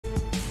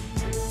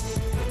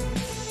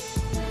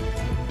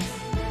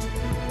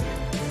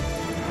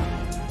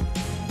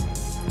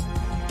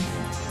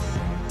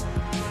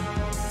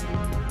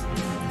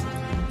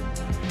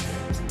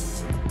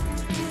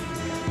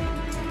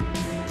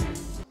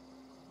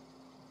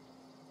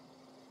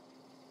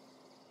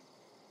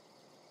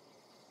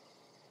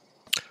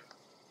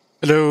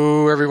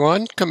Hello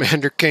everyone,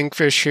 Commander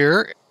Kingfish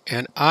here,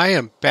 and I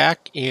am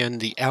back in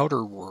the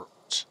Outer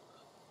Worlds.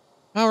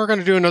 Now we're going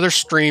to do another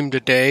stream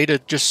today to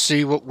just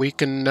see what we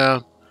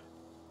can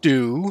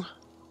do.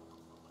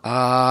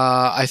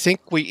 I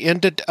think we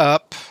ended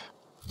up,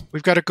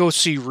 we've got to go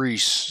see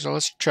Reese, so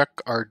let's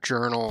check our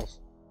journal.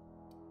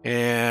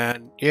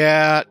 And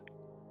yeah,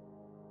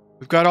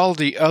 we've got all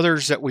the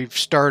others that we've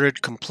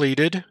started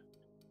completed.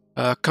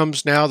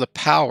 Comes now the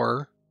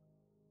power,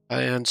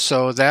 and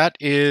so that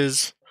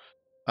is...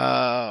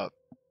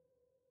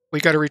 we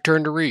got to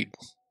return to Reed.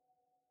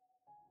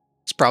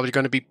 It's probably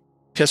going to be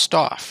pissed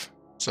off.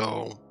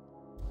 So,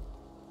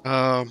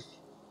 yeah,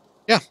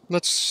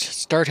 let's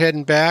start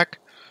heading back.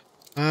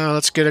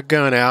 Let's get a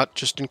gun out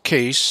just in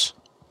case.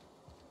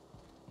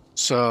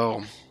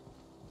 So,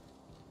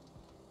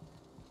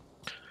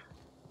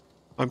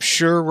 I'm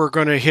sure we're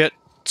going to hit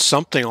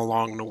something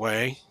along the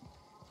way.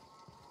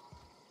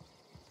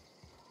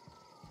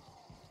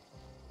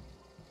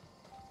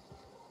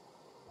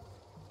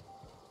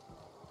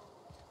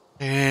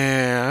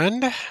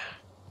 And...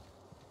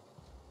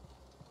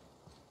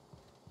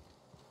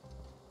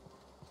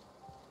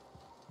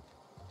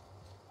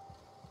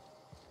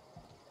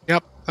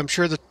 yep, I'm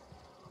sure the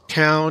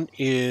town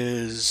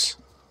is...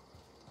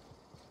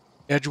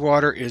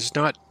 Edgewater is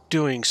not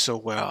doing so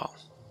well.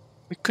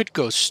 We could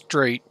go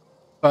straight,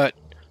 but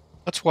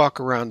let's walk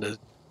around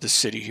the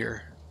city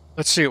here.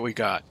 Let's see what we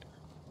got.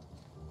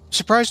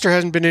 Surprised there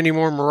hasn't been any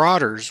more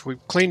marauders.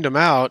 We've cleaned them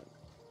out,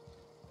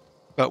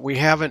 but we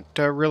haven't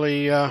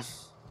really...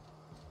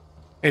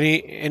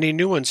 any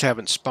new ones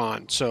haven't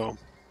spawned, so...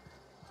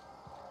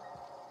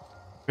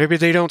 maybe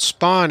they don't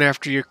spawn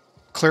after you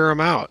clear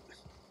them out.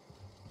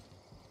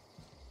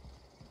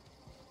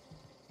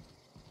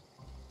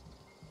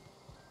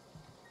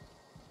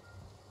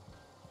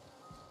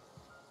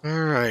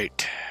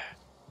 Alright.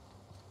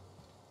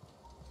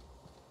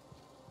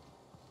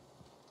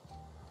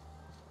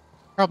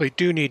 Probably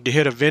do need to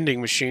hit a vending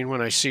machine when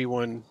I see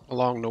one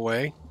along the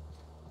way.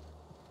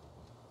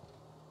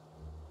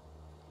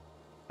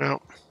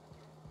 No.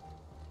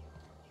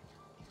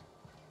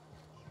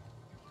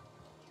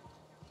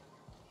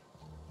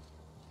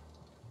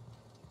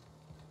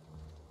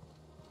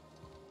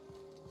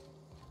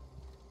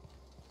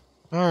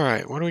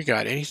 Alright, what do we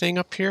got? Anything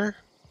up here?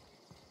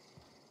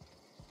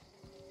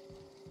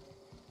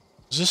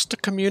 Is this the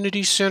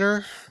community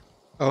center?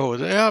 Oh,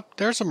 yep,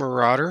 there's a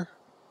marauder.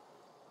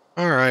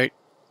 Alright,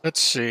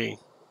 let's see.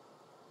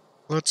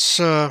 Let's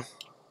go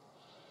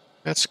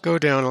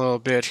down a little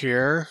bit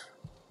here.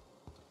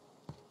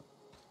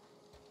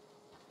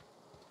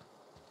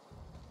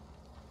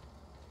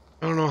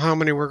 I don't know how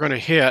many we're going to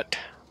hit.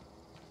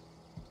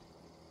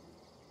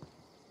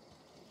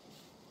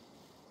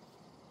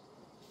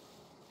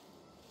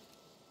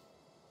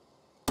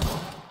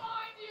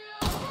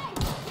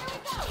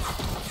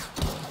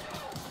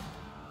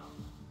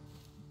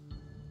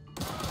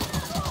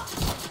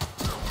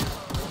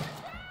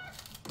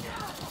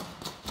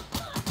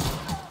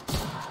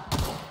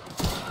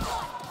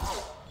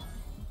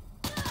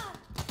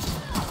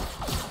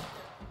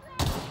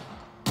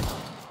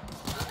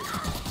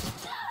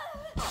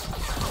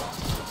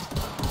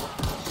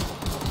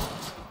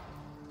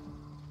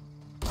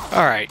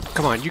 Alright,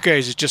 come on, you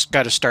guys have just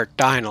got to start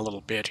dying a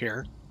little bit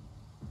here.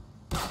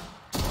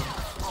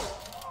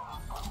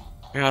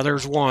 Yeah,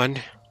 there's one.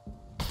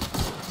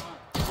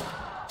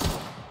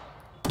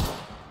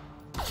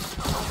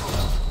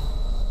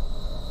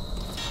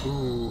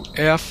 Ooh,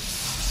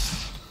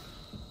 F.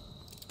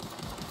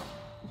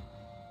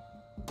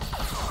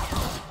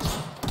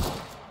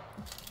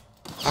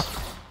 How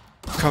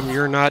come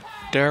you're not...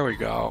 there we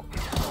go.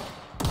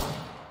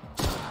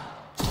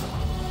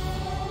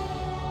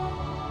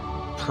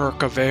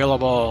 Perk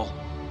available.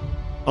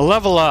 A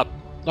level up.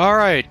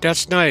 Alright,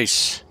 that's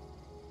nice.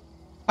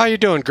 How you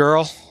doing,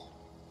 girl?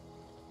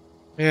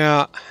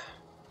 Yeah.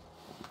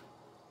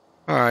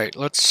 Alright,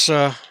 let's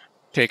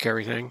take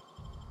everything.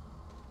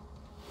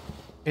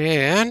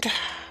 And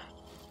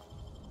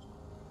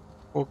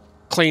we'll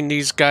clean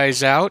these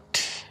guys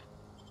out.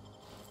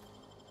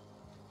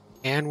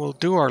 And we'll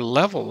do our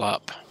level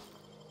up.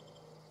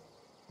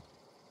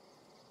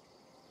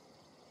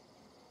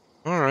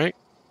 Alright.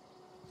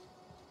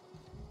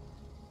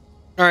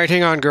 Alright,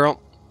 hang on,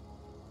 girl.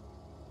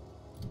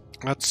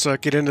 Let's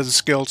get into the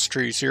skills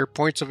trees here.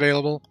 Points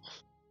available.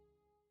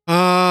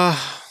 Well,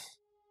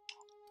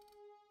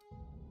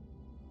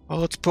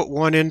 let's put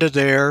one into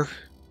there.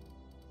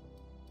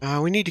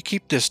 We need to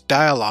keep this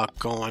dialogue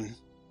going.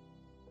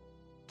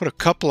 Put a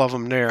couple of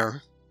them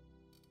there.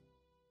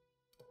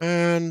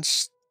 And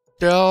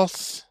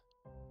stealth.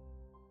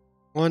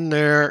 One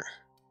there.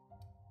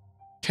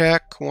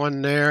 Tech,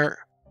 one there.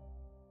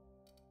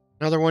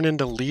 Another one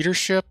into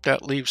leadership.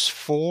 That leaves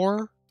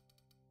 4.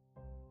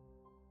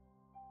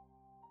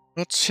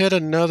 Let's hit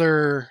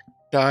another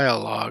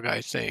dialogue,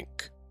 I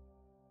think.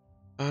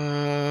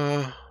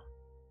 We're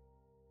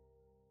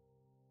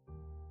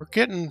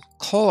getting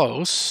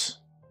close.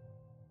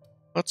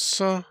 Let's,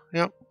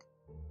 yep.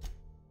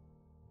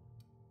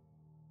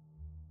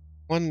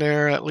 One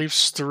there, that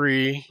leaves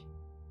 3.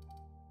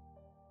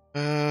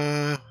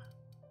 Another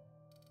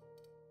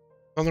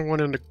one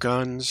in the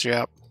guns,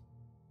 yep.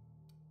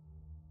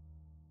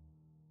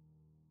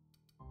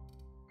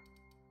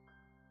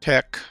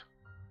 Tech.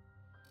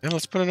 And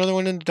let's put another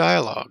one in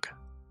dialogue.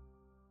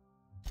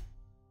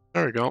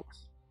 There we go.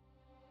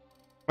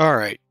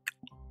 Alright.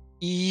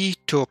 E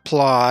to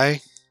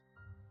apply.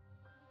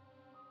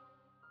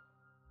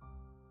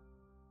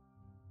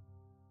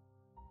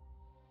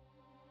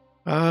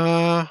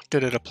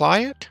 Did it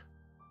apply it?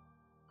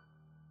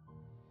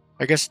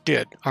 I guess it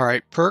did.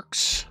 Alright,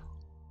 perks.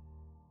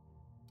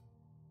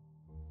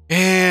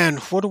 And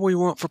what do we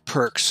want for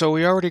perks? So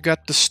we already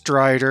got the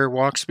Strider.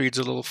 Walk speed's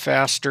a little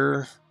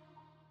faster.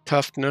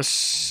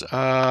 Toughness,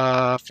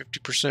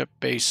 50%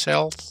 base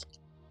health.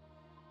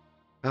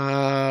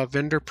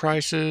 Vendor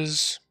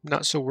prices,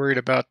 not so worried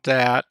about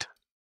that.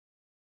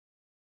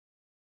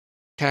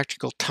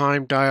 Tactical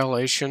time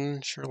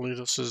dilation, surely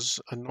this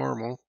is a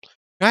normal.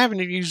 I haven't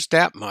used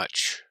that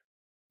much.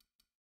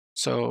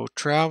 So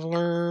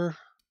traveler,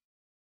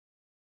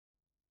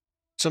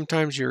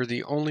 sometimes you're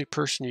the only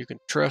person you can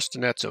trust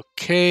and that's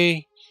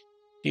okay.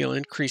 Deal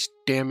increased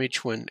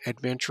damage when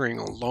adventuring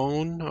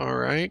alone,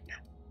 alright.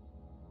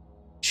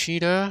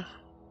 Cheetah.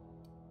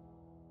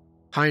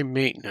 High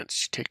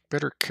maintenance. You take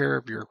better care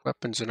of your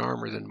weapons and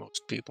armor than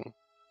most people.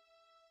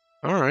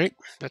 Alright,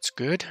 that's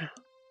good.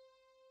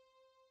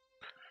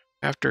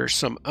 After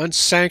some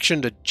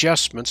unsanctioned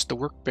adjustments, the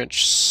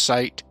workbench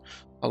sight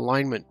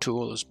alignment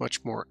tool is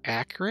much more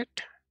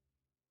accurate.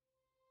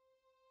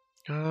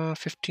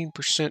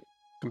 15%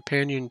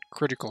 companion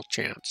critical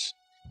chance.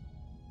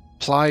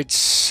 Applied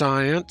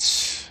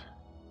science.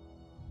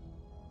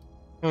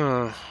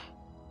 It's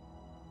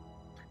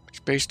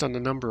based on the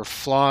number of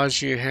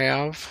flaws you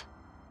have.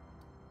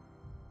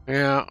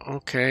 Yeah,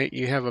 okay.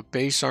 You have a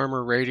base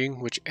armor rating,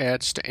 which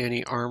adds to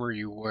any armor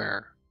you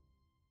wear.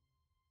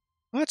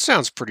 Well, that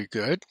sounds pretty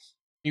good. A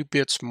few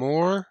bits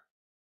more.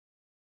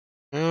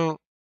 Well,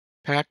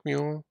 pack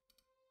mule.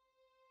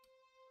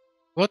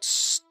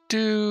 Let's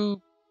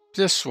do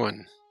this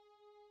one.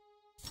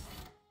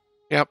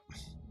 Yep.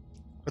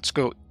 Let's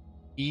go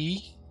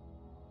E.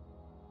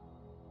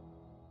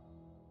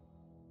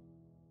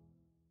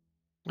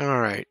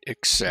 Alright,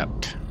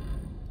 accept.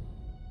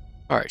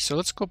 Alright, so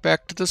let's go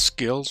back to the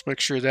skills,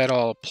 make sure that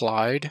all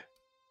applied.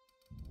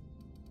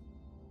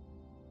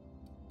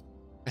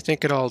 I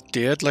think it all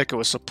did like it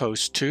was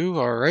supposed to.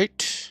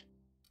 Alright.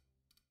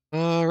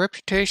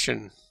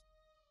 Reputation.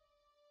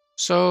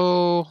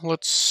 So,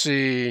 let's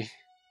see.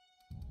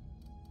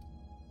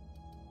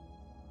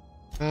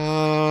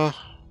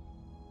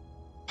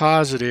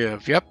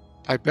 Positive. Yep,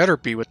 I better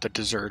be with the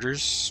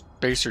deserters.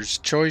 Spacer's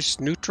choice,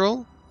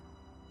 neutral.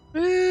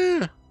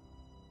 It's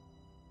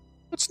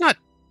not.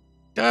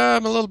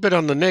 I'm a little bit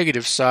on the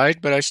negative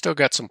side, but I still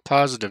got some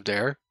positive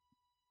there.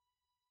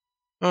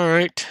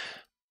 Alright.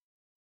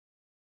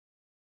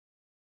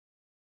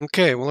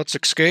 Okay, well, let's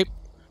escape.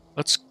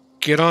 Let's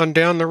get on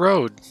down the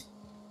road.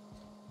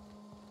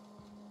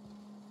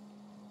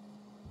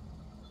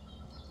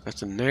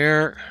 Nothing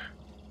there.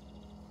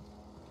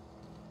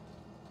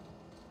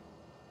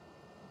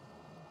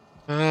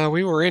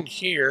 We were in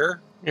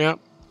here. Yep.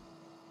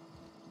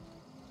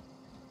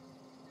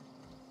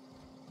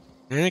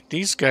 I think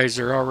these guys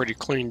are already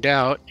cleaned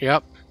out.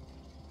 Yep.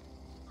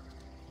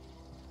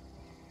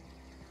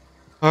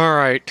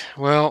 Alright,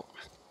 well,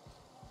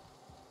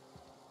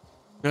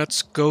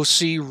 let's go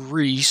see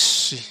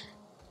Reese.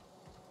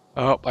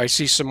 Oh, I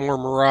see some more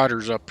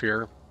marauders up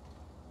here.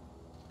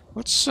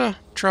 Let's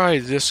try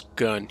this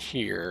gun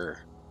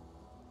here.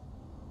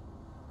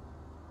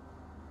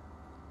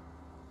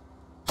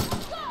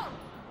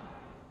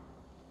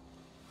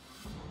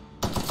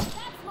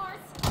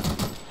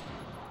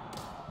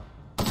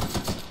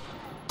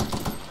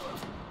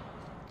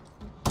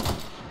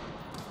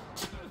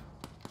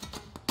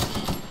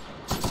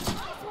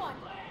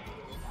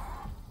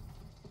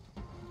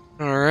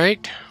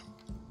 Alright.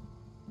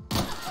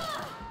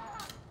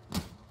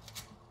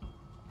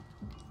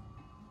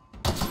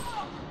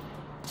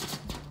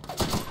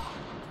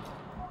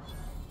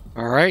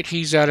 Alright,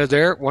 he's out of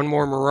there. One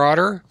more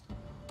marauder.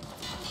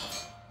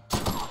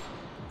 That's the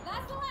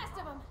last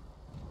of them.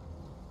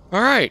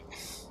 Alright.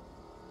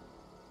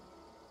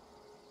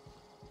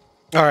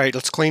 Alright,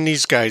 let's clean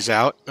these guys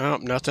out. Oh,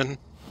 nothing.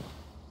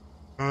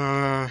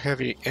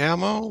 Heavy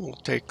ammo. We'll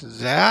take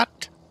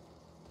that.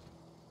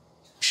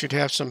 Should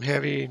have some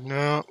heavy...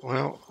 No,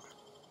 well...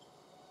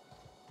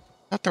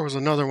 Thought there was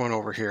another one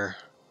over here.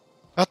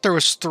 Thought there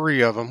was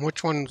 3 of them.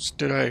 Which ones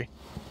did I...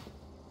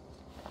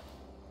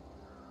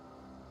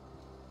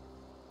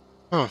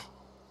 Huh.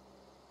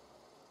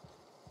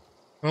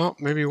 Well,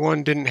 maybe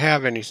one didn't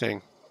have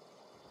anything.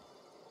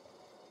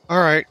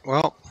 Alright,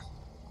 well...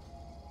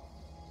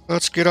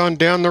 Let's get on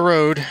down the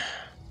road.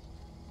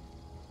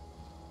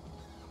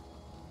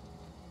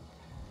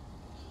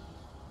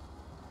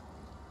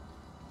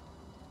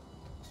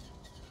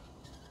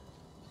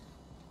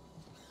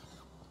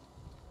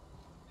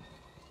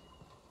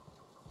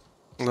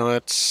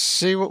 Let's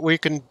see what we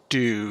can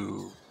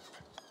do.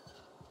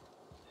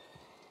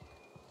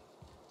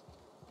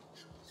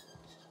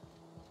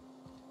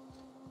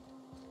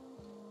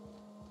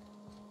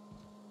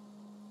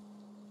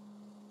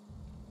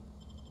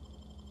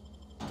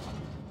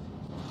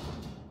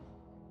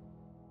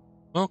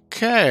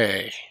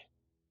 Okay.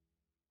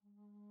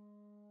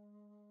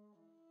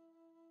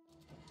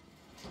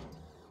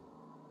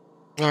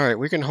 All right,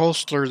 we can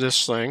holster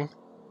this thing.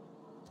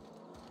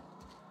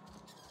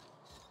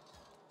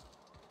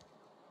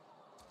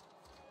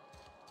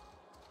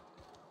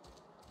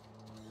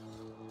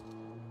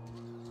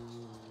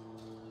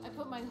 I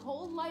put my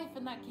whole life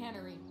in that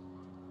cannery.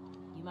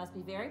 You must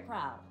be very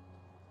proud.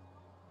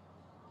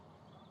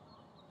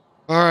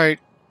 All right.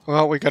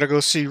 Well, we got to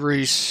go see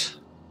Reese.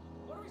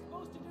 What are we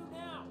supposed to do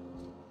now?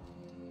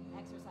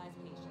 Exercise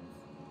patience.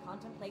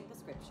 Contemplate the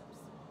scriptures.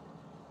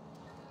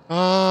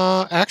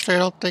 Actually, I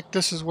don't think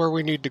this is where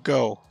we need to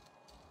go.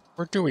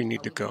 Where do we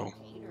need to Are we go?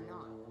 getting paid or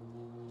not?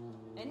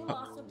 Any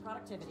loss of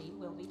productivity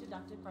will be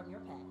deducted from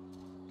your pay.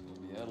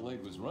 Maybe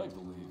Adelaide was right to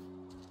leave.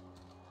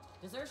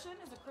 Desertion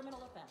is a criminal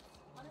offense.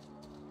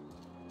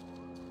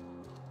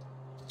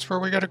 That's where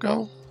we got to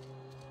go?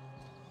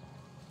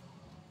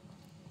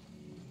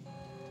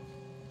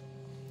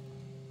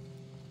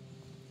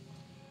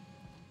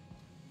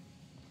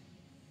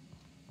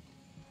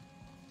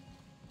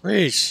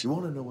 Reese. You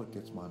want to know what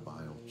gets my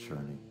bile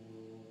churning?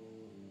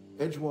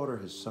 Edgewater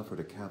has suffered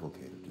a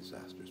cavalcade of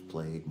disasters,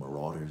 plague,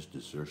 marauders,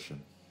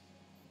 desertion.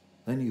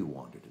 Then you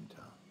wandered in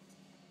town.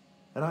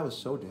 And I was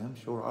so damn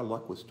sure our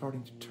luck was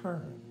starting to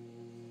turn.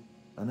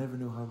 I never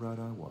knew how right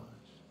I was.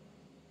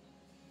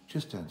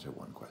 Just answer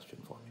one question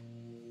for me.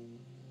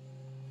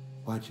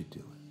 Why'd you do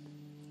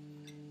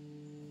it?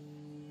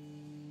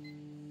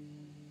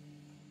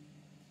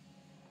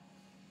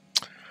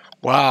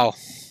 Wow.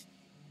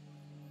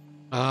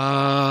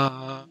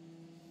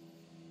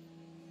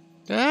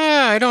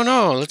 I don't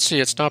know. Let's see.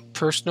 It's not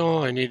personal.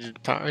 I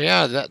needed power.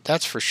 Yeah,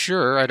 that's for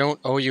sure. I don't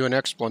owe you an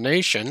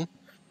explanation.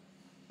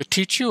 To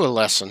teach you a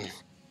lesson.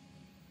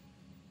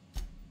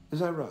 Is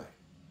that right?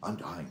 I'm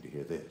dying to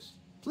hear this.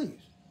 Please,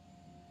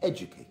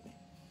 educate me.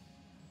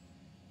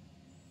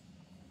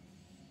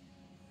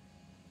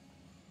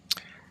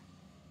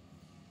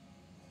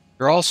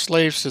 You're all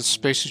slaves to the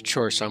space of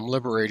choice. I'm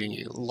liberating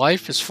you.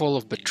 Life is full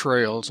of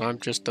betrayals. I'm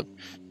just a...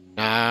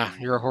 Nah,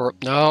 you're a horror...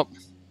 No.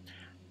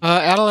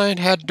 Adeline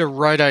had the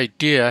right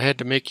idea. I had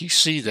to make you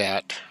see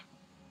that.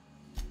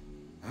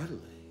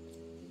 Adelaide?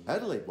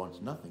 Adelaide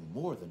wants nothing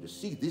more than to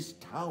see this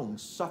town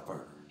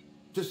suffer.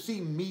 To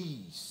see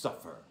me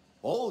suffer.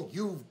 All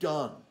you've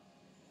done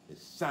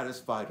is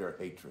satisfied her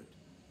hatred.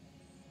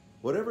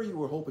 Whatever you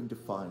were hoping to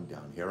find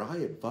down here, I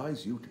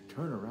advise you to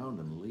turn around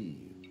and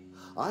leave.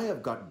 I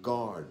have got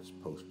guards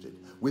posted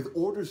with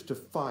orders to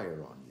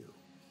fire on you.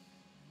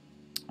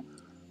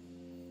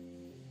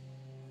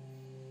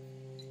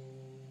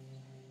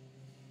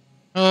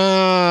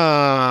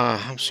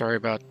 I'm sorry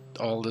about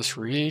all this,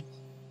 Reed.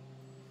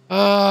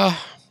 One.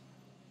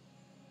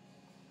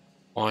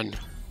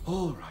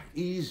 All right,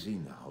 easy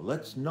now.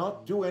 Let's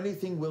not do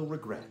anything we'll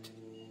regret.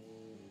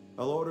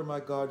 I'll order my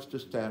guards to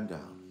stand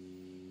down.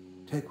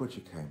 Take what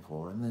you came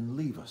for and then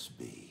leave us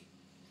be.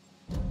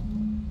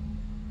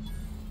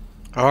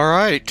 All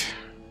right.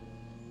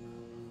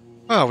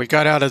 Well, we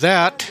got out of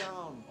that. Stand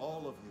down,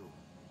 all of you.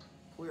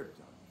 We're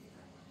done here.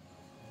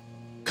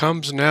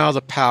 Comes now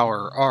the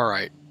power. All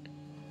right.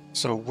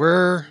 So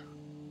we're...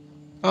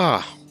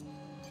 All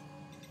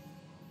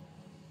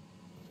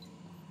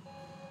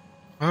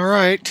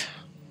right.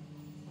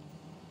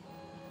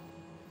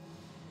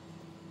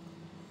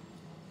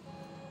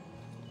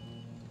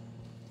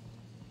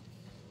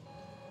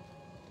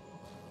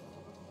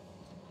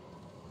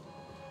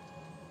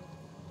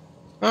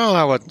 Oh,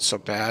 that wasn't so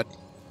bad.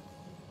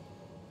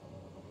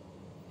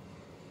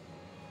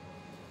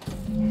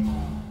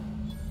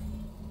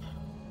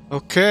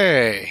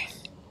 Okay.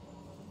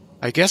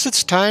 I guess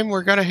it's time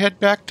we're gonna head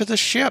back to the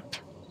ship.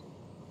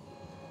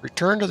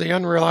 Return to the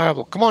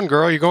unreliable. Come on,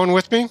 girl, you going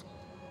with me?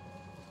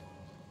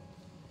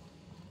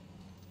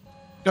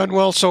 Done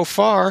well so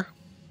far.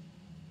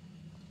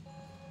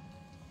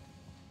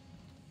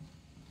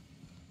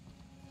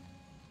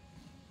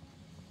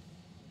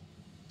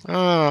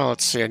 Oh,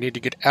 let's see. I need to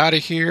get out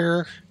of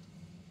here.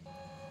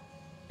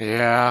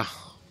 Yeah.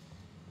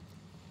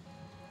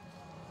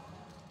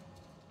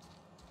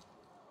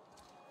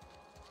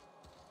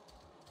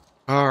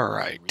 All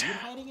right. Are you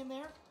hiding in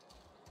there?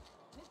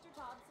 Mr.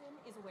 Thompson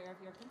is aware of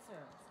your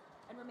concerns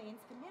and remains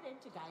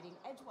committed to guiding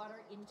Edgewater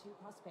into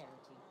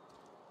prosperity.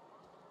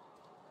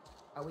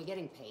 Are we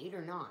getting paid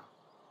or not?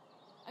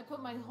 I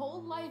put my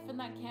whole life in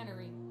that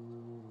cannery.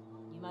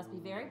 You must be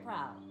very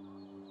proud.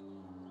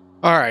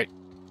 All right.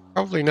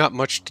 Probably not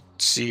much to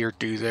see or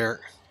do there.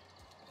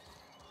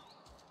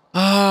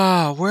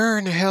 Where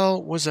in the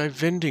hell was a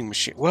vending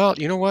machine? Well,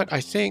 you know what?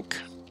 I think...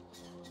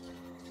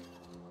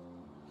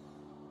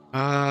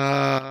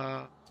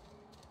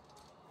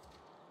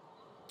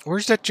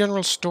 where's that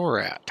general store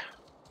at?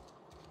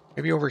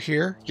 Maybe over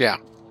here? Yeah.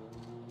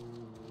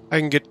 I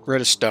can get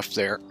rid of stuff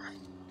there.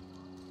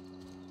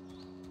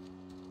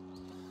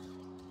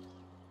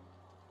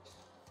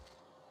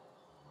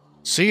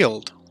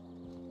 Sealed.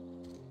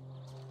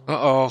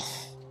 Uh-oh.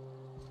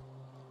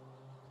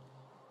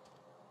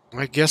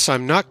 I guess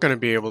I'm not going to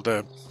be able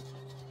to...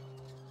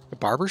 The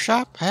barber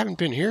shop? I haven't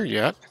been here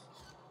yet.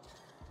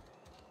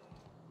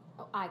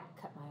 Oh, I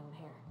cut my own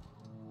hair.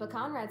 But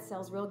Conrad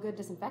sells real good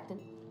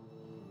disinfectant.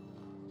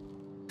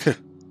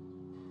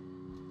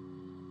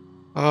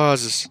 Oh,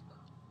 this is...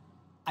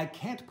 I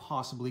can't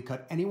possibly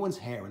cut anyone's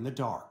hair in the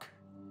dark.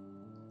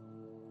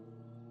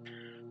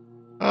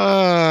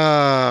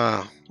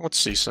 Let's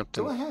see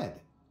something. Go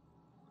ahead.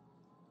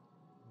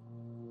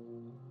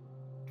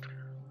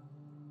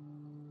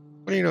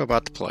 What do you know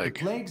about the The plague?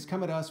 plague's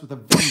come at us with a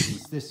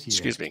vengeance this year.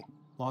 Excuse me.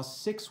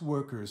 Lost 6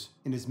 workers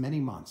in as many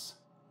months.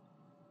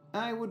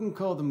 I wouldn't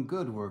call them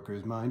good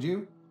workers, mind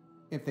you.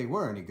 If they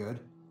were any good,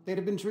 they'd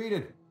have been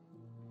treated.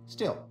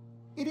 Still,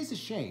 it is a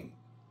shame.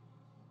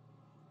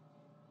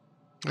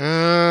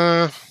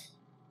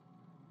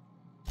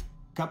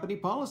 Company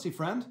policy,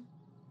 friend.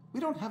 We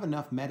don't have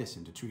enough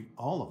medicine to treat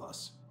all of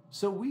us,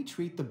 so we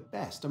treat the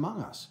best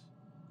among us.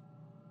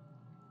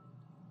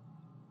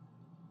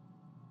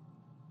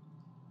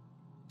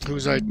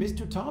 Who's I...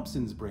 Mr.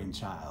 Thompson's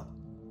brainchild.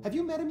 Have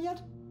you met him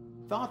yet?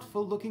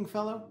 Thoughtful-looking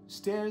fellow,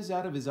 stares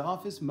out of his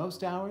office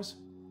most hours.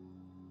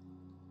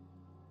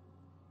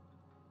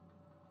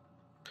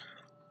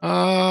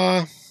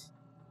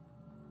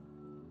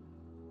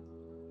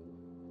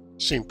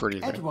 Seem pretty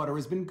good. Edgewater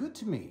has been good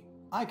to me.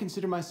 I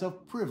consider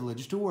myself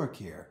privileged to work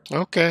here.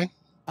 Okay.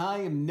 I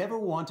am never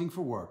wanting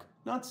for work,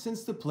 not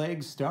since the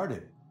plague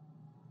started.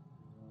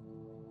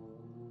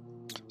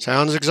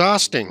 Sounds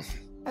exhausting.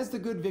 As the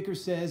good vicar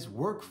says,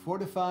 work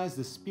fortifies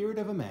the spirit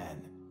of a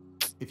man.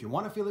 If you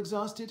want to feel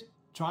exhausted,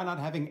 try not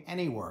having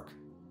any work.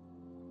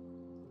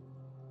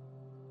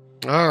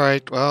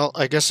 Alright, well,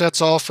 I guess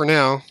that's all for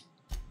now.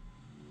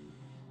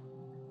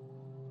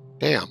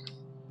 Damn.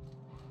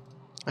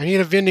 I need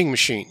a vending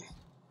machine.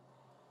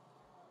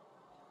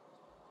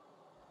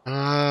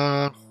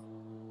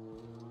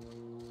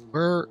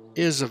 Where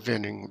is a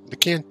vending? The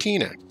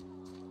cantina.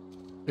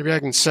 Maybe I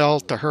can sell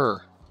to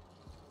her.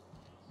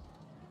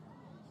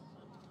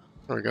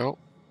 There we go.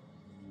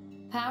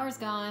 Power's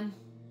gone.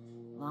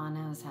 Law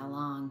knows how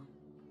long.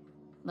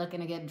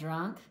 Looking to get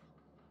drunk?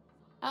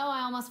 Oh,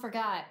 I almost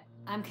forgot.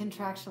 I'm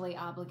contractually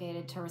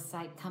obligated to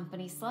recite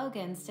company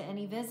slogans to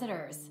any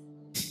visitors.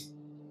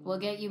 We'll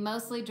get you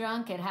mostly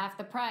drunk at half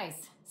the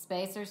price.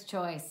 Spacer's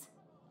choice.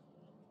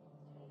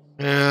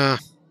 Yeah.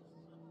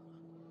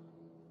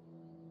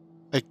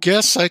 I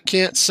guess I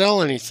can't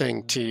sell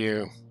anything to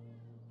you.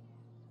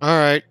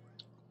 Alright.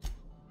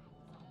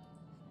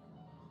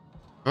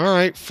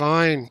 Alright,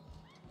 fine.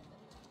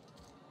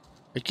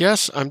 I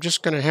guess I'm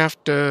just gonna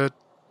have to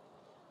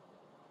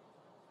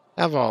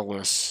have all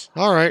this.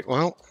 Alright,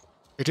 well,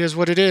 it is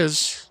what it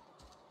is.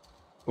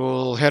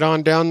 We'll head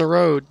on down the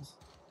road.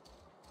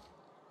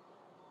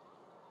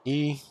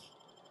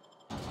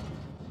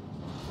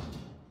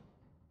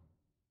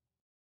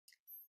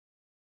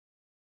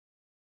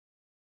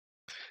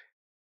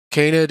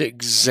 Canid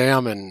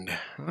examined.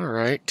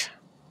 Alright.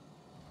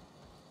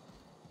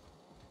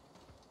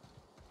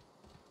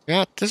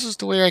 Yeah, this is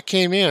the way I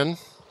came in.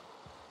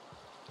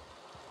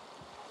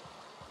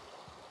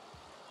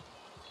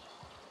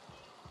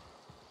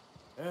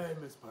 Hey,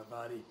 Miss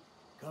Parvati.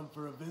 Come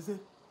for a visit?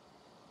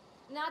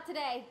 Not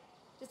today.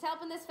 Just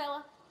helping this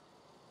fella.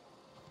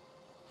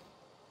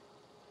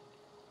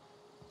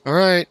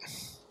 Alright.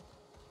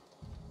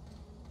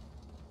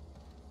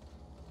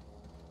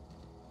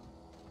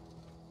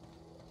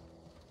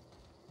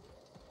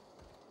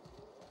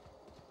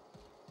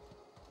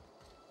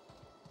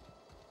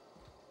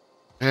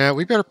 Yeah,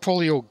 we better pull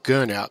the old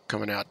gun out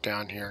coming out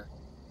down here.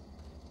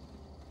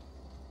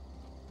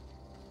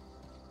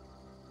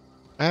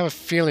 I have a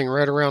feeling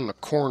right around the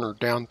corner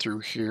down through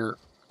here,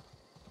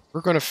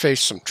 we're going to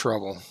face some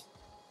trouble.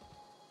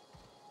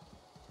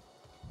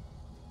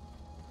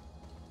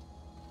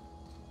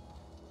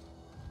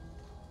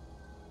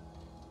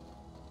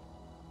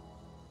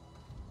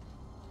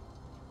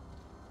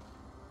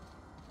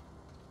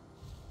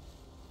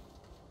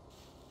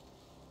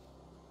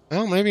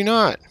 Well, maybe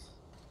not.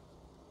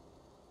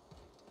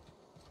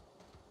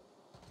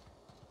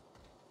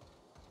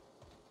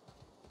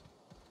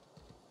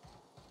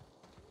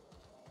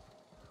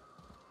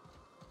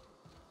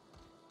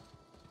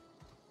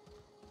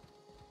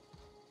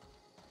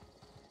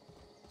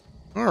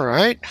 All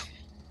right.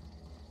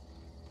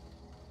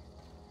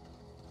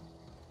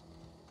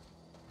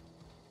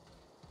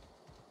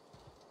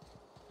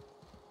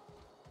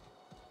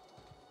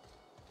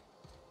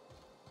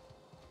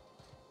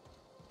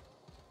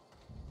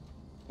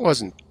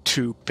 Wasn't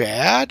too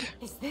bad.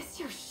 Is this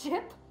your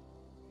ship?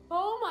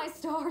 Oh my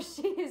stars,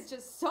 she is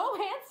just so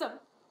handsome.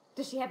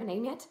 Does she have a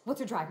name yet? What's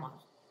her drive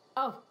model?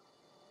 Oh,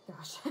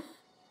 gosh.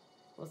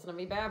 Listen to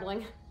me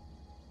babbling.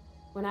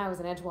 When I was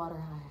in Edgewater,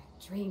 I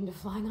dreamed of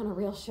flying on a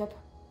real ship,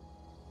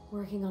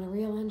 working on a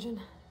real engine,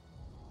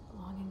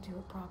 belonging to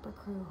a proper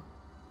crew.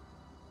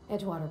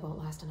 Edgewater won't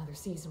last another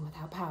season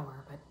without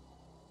power, but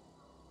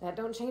that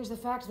don't change the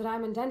fact that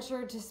I'm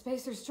indentured to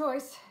Spacer's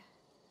Choice.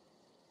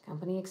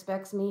 Company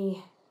expects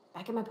me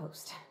back at my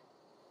post.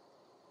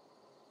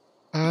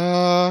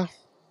 Let's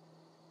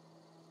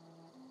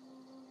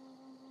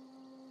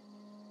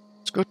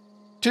go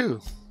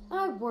too.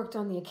 I worked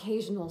on the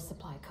occasional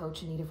supply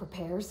coach in need of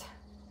repairs.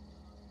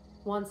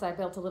 Once I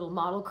built a little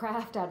model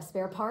craft out of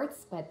spare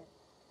parts, but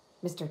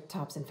Mr.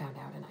 Thompson found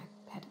out and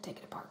I had to take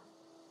it apart.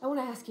 I want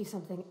to ask you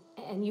something,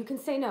 and you can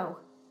say no,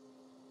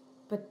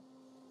 but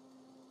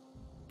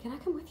can I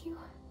come with you?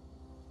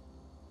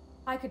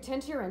 I could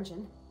tend to your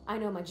engine. I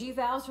know my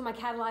G-valves for my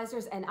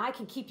catalyzers, and I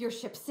can keep your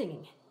ship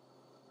singing.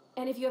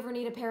 And if you ever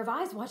need a pair of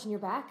eyes watching your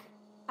back,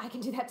 I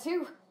can do that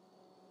too.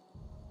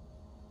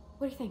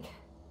 What do you think?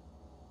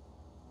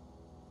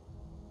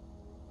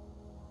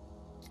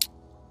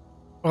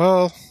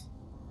 Well,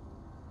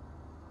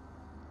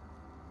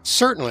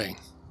 certainly.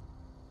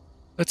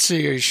 Let's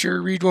see, are you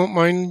sure Reed won't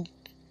mind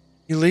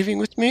you leaving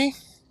with me?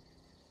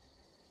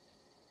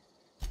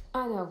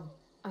 I know.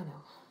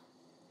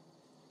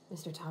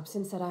 Mr.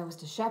 Thompson said I was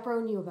to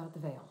chaperone you about the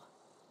veil.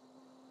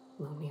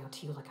 Loan me out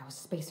to you like I was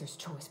Spacer's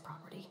Choice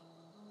property.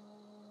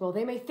 Well,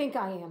 they may think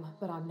I am,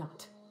 but I'm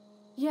not.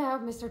 Yeah,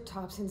 Mr.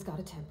 Thompson's got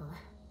a temper.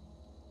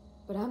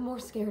 But I'm more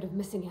scared of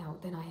missing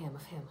out than I am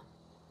of him.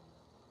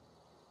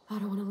 I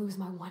don't want to lose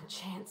my one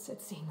chance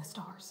at seeing the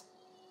stars.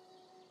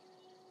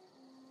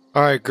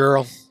 All right,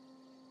 girl.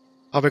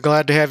 I'll be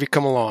glad to have you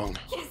come along.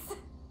 Yes!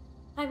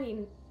 I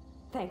mean,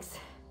 thanks.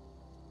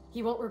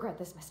 You won't regret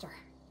this, mister.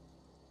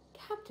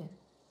 Captain.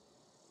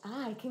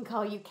 I can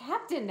call you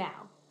Captain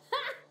now.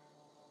 Ha!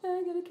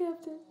 I got a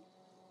captain.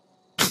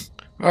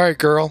 All right,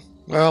 girl.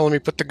 Well, let me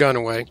put the gun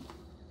away.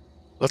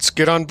 Let's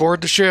get on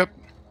board the ship.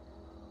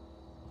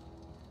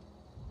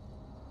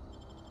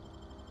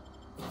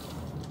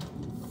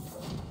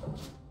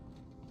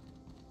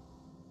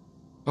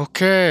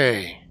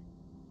 Okay.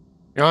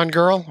 You on,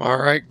 girl? All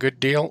right, good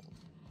deal.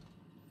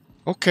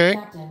 Okay.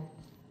 Captain,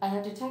 I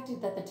have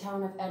detected that the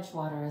town of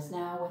Edgewater is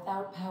now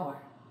without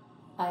power.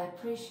 I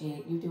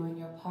appreciate you doing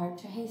your part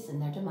to hasten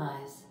their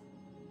demise.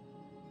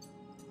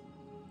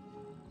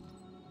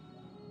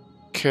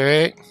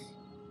 Okay.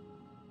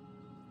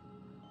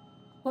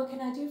 What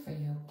can I do for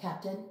you,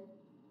 Captain?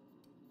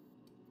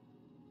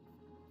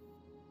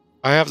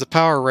 I have the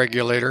power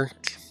regulator.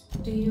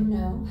 Do you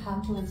know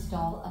how to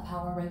install a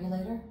power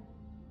regulator?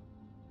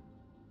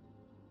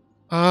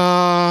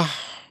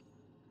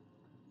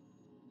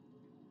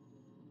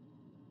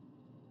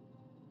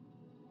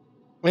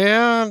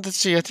 Yeah, let's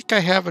see. I think I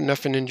have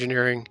enough in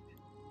engineering.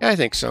 Yeah, I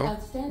think so.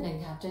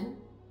 Outstanding, Captain.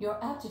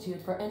 Your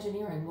aptitude for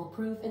engineering will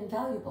prove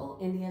invaluable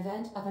in the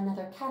event of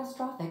another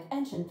catastrophic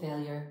engine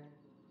failure.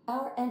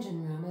 Our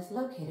engine room is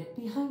located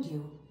behind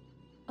you.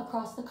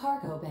 Across the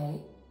cargo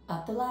bay,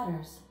 up the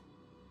ladders.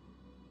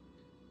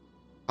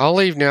 I'll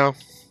leave now.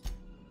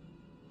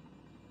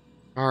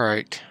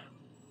 Alright.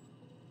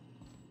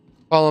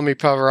 Follow me,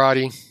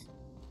 Pavarotti.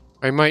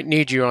 I might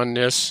need you on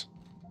this.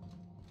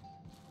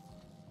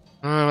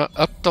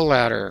 Up the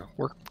ladder.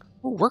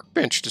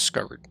 Workbench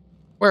discovered.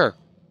 Where?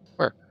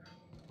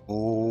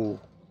 Oh.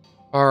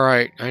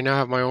 Alright, I now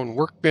have my own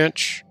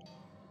workbench.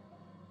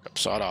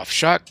 Sawed-off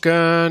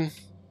shotgun.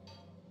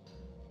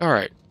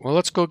 Alright, well,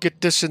 let's go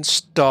get this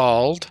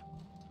installed.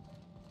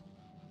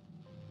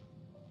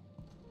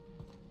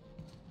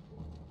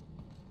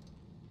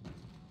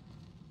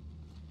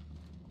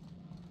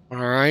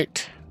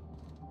 Alright.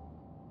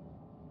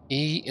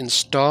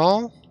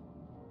 Install.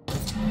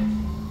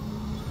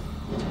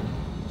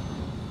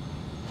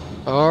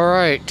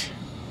 Alright.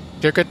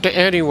 Ticket to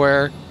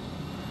anywhere.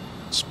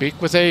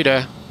 Speak with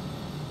Ada.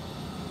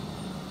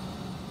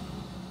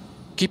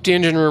 Keep the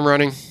engine room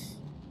running.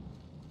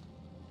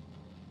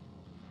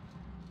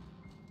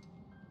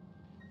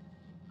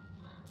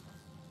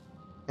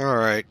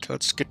 Alright,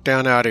 let's get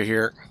down out of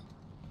here.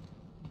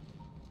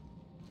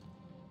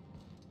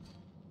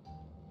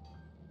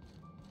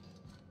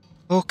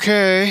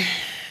 Okay.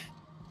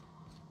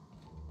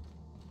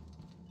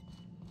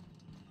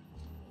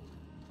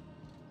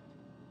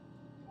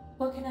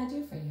 What can I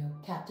do for you,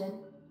 Captain?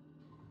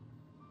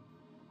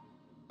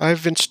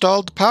 I've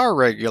installed the power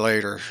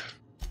regulator.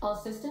 All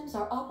systems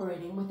are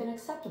operating within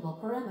acceptable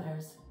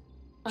parameters.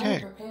 Okay.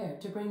 I'm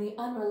prepared to bring the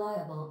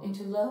unreliable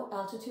into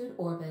low-altitude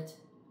orbit.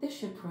 This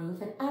should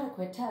prove an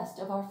adequate test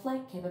of our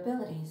flight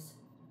capabilities.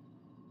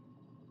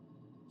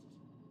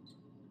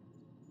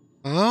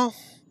 Well,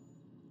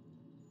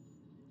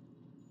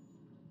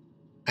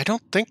 I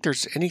don't think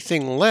there's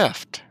anything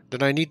left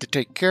that I need to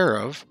take care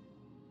of.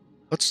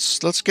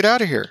 Let's get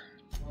out of here.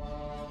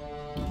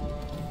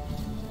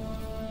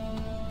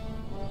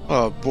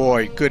 Oh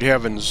boy, good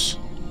heavens.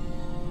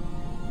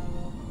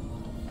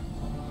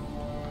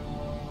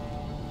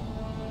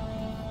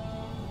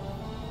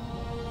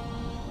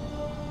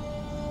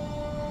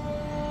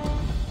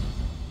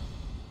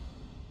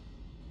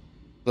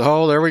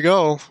 Oh, there we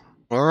go.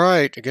 All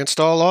right, against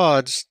all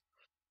odds,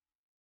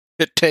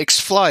 it takes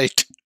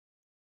flight.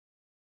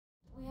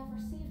 We have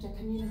received a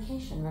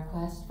communication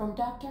request from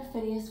Dr.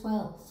 Phineas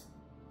Wells.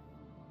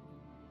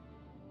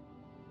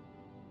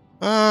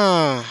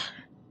 Ah,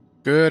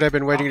 good. I've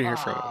been waiting to hear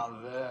from him. Ah,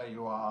 there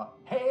you are.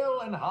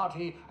 Hale and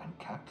hearty and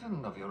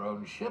captain of your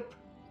own ship.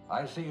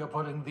 I see you're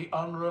putting the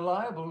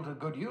unreliable to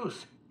good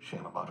use.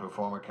 Shame about her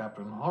former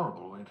captain.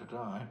 Horrible way to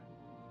die.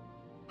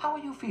 How are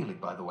you feeling,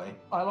 by the way?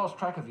 I lost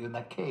track of you in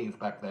that cave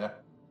back there.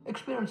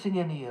 Experiencing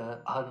any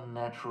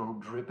unnatural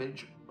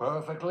drippage?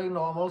 Perfectly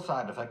normal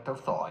side effect of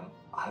thawing,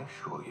 I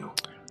assure you.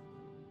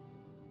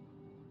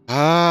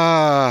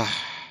 Ah,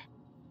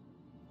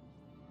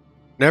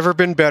 never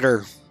been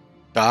better,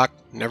 Doc.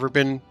 Never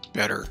been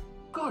better.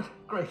 Good,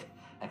 great,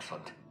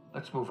 excellent.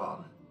 Let's move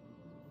on.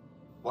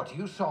 What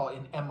you saw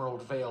in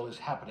Emerald Vale is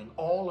happening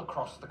all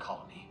across the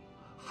colony.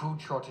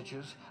 Food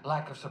shortages,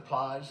 lack of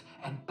supplies,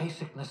 and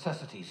basic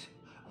necessities.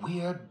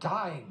 We're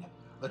dying.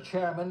 The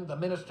chairman, the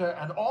minister,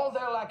 and all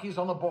their lackeys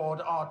on the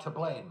board are to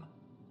blame.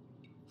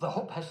 The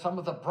Hope has some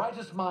of the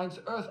brightest minds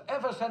Earth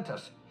ever sent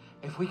us.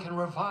 If we can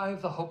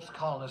revive the Hope's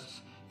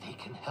colonists, they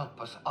can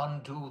help us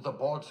undo the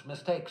board's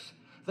mistakes.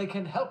 They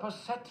can help us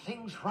set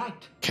things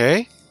right.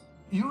 Okay.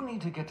 You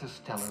need to get to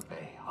Stellar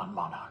Bay on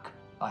Monarch.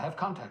 I have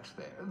contacts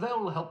there.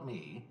 They'll help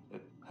me,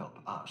 help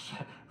us,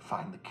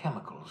 find the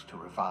chemicals to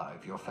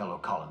revive your fellow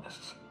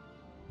colonists.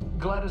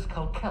 Gladys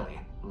Kelly,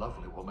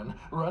 lovely woman,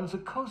 runs a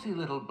cozy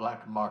little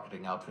black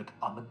marketing outfit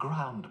on the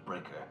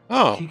Groundbreaker.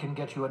 Oh. She can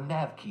get you a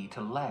nav key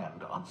to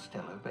land on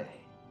Stellar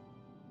Bay.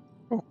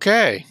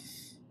 Okay.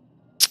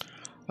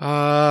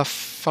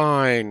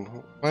 Fine.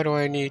 Why do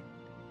I need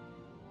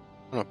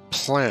on a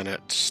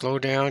planet? Slow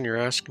down, you're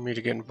asking me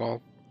to get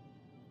involved.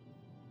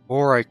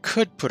 Or I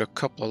could put a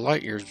couple of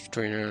light years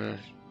between.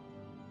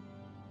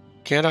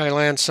 Can't I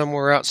land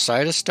somewhere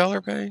outside of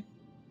Stellar Bay?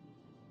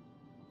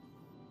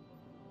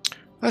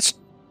 That's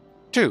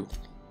two.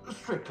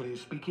 Strictly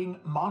speaking,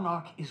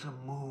 Monarch is a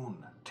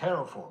moon,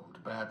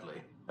 terraformed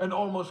badly, and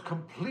almost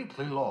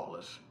completely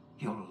lawless.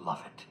 You'll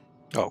love it.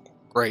 Oh,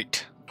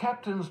 great.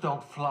 Captains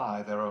don't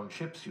fly their own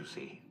ships, you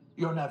see.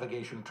 Your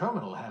navigation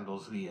terminal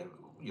handles the,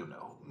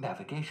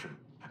 navigation.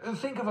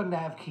 Think of a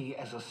nav key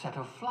as a set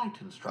of flight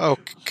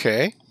instructions.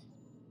 Okay.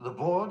 The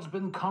board's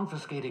been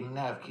confiscating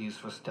nav keys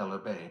for Stellar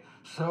Bay,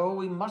 so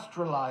we must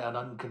rely on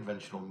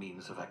unconventional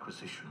means of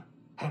acquisition.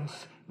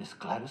 Hence, Miss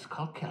Gladys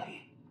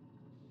Kelly.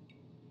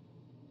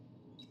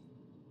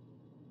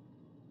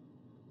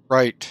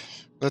 Right.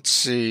 Let's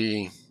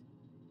see.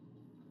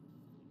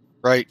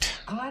 Right.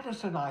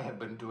 Gladys and I have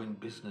been doing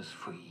business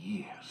for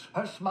years.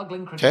 Her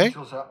smuggling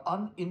credentials are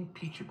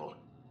unimpeachable.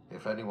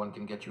 If anyone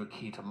can get you a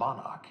key to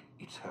Monarch,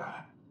 it's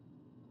her.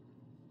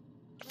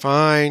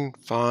 Fine.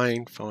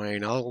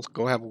 I'll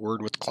go have a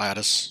word with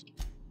Gladys.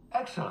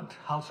 Excellent.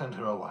 I'll send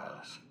her a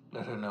wireless.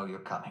 Let her know you're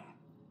coming.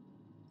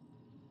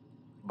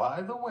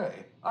 By the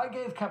way, I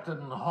gave Captain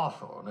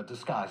Hawthorne a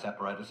disguise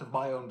apparatus of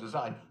my own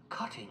design.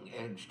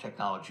 Cutting-edge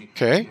technology.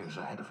 Okay. Years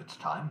ahead of its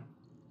time.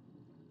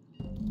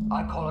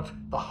 I call it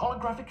the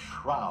holographic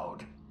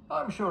shroud.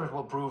 I'm sure it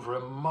will prove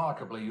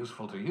remarkably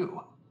useful to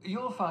you.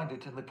 You'll find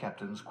it in the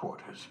captain's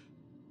quarters.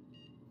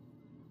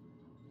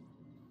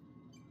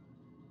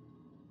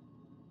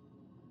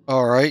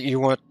 All right, you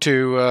want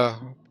to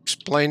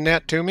explain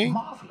that to me?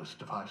 Marvelous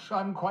device.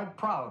 I'm quite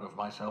proud of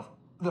myself.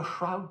 The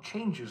shroud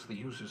changes the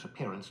user's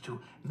appearance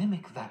to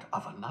mimic that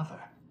of another.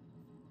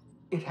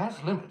 It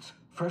has limits.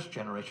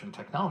 First-generation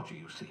technology,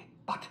 you see,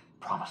 but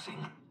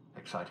promising.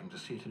 Exciting to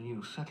see it in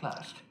use at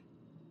last.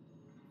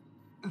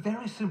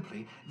 Very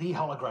simply, the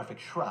holographic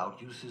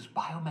shroud uses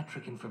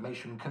biometric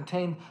information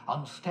contained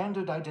on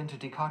standard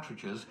identity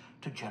cartridges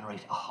to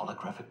generate a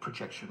holographic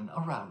projection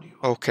around you.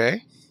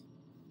 Okay.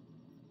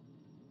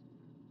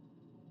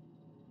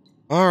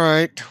 All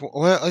right.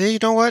 Well, you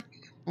know what?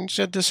 You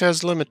said this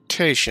has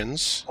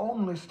limitations.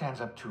 Only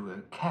stands up to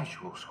a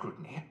casual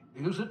scrutiny.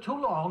 Use it too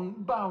long,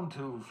 bound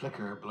to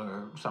flicker,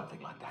 blur,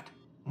 something like that.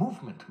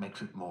 Movement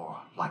makes it more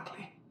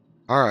likely.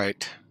 All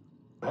right.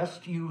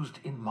 Best used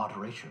in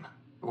moderation.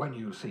 When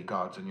you see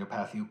guards in your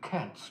path you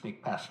can't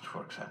sneak past,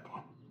 for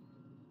example.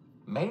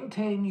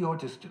 Maintain your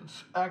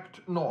distance.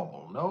 Act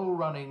normal. No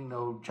running,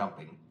 no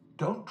jumping.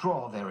 Don't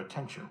draw their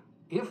attention.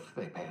 If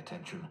they pay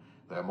attention,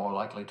 they're more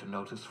likely to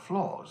notice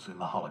flaws in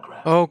the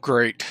hologram. Oh,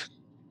 great.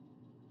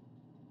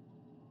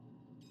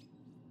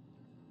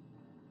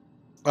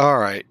 All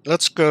right,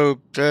 let's go.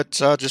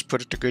 I'll just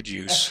put it to good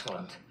use.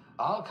 Excellent.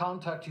 I'll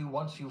contact you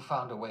once you've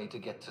found a way to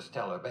get to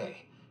Stellar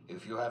Bay.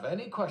 If you have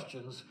any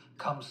questions,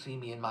 come see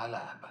me in my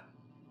lab.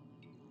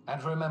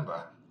 And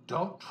remember,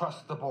 don't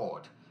trust the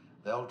board.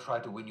 They'll try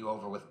to win you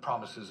over with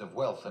promises of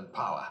wealth and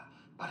power,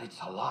 but it's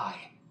a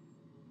lie.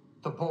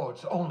 The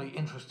board's only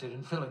interested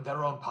in filling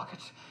their own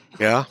pockets. If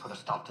we don't put a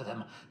stop to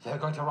them, they're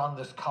going to run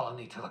this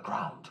colony to the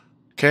ground.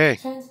 Okay.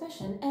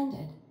 Transmission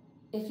ended.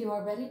 If you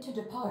are ready to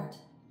depart,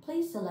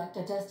 please select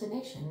a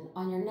destination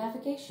on your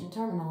navigation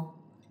terminal.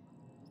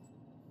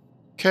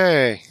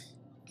 Okay.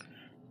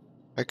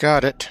 I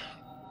got it.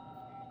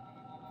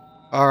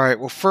 All right,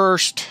 well,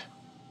 first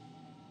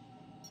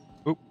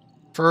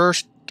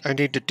I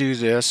need to do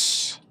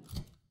this.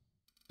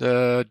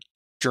 The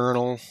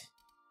journal.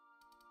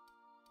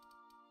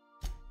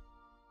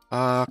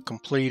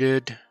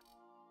 Completed.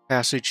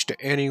 Passage to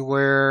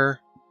anywhere.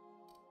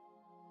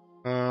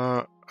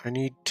 I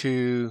need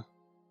to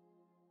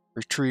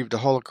retrieve the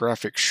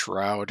holographic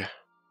shroud.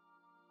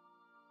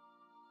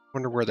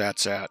 Wonder where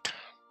that's at.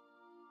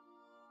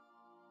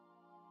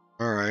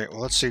 Alright, well,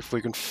 let's see if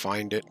we can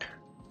find it.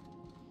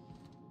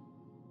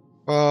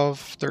 12,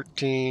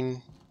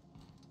 13.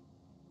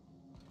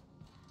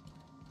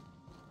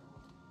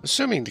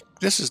 Assuming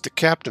this is the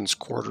captain's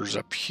quarters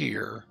up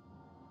here.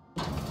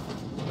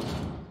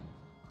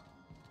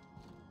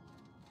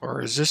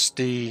 Or is this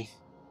the...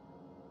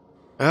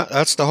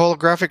 that's the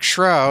holographic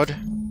shroud.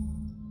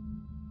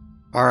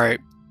 Alright.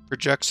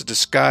 Projects a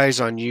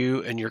disguise on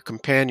you and your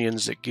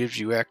companions that gives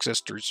you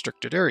access to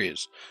restricted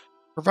areas,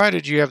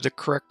 provided you have the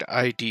correct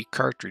ID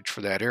cartridge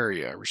for that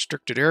area.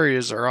 Restricted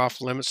areas are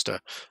off limits to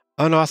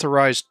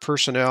unauthorized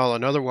personnel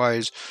and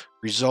otherwise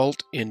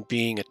result in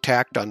being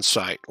attacked on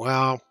sight.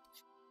 Well,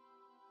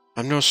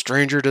 I'm no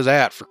stranger to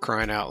that, for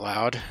crying out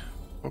loud.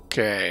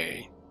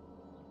 Okay.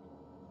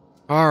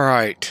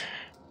 Alright.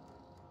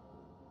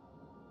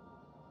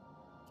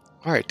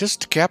 Alright, this is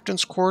the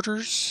captain's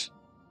quarters.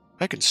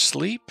 I can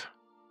sleep?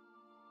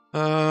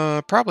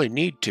 Probably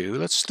need to.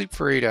 Let's sleep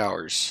for 8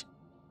 hours.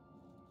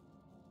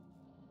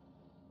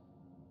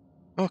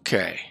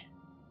 Okay.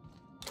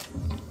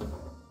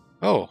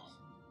 Oh.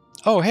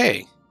 Oh,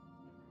 hey.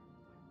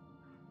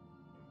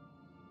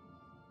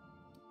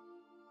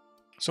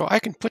 So I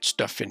can put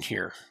stuff in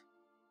here.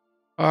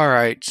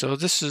 Alright, so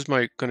this is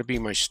going to be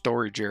my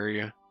storage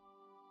area.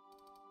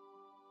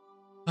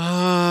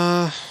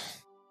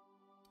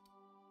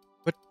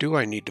 What do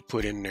I need to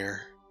put in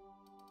there?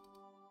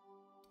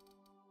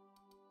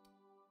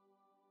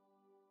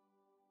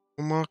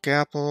 Mock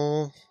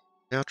apple,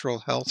 natural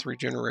health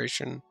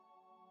regeneration.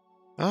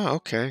 Ah,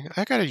 okay.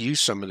 I gotta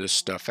use some of this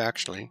stuff,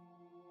 actually.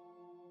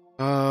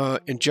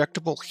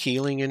 Injectable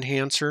healing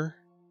enhancer.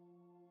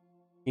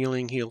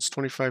 Healing heals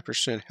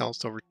 25%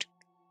 health over 2.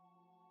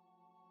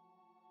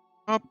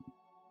 Oh,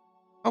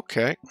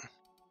 okay.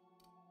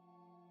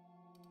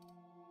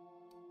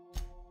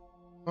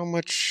 How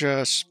much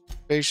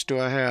space do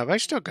I have? I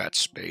still got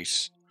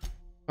space.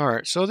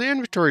 Alright, so the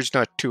inventory's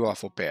not too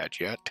awful bad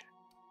yet.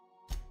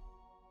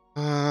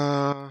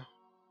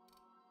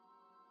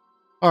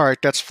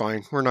 Alright, that's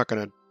fine. We're not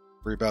going to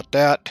worry about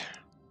that.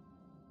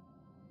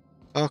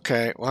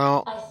 Okay,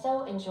 well... I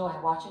so enjoy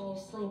watching you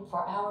sleep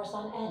for hours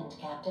on end,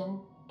 Captain.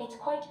 It's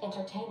quite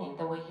entertaining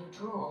the way you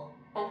drool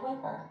and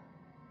whimper.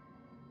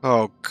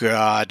 Oh,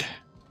 God.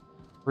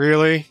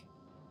 Really?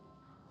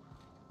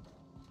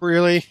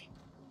 Really?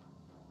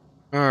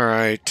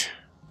 Alright.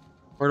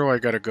 Where do I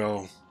gotta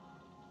go?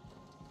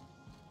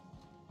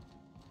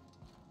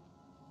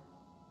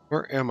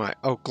 Where am I?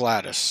 Oh,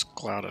 Gladys.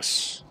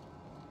 Gladys.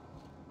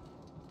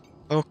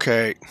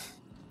 Okay.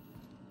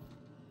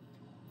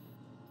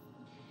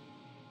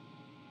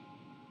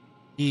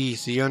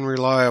 The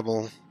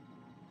unreliable.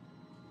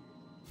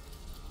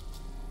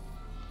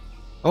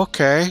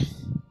 Okay.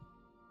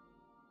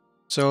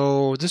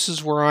 So, this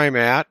is where I'm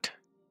at.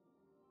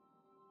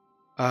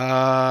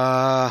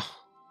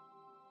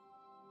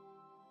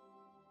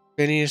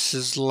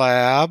 Phineas's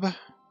lab.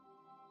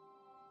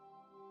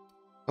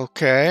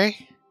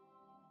 Okay.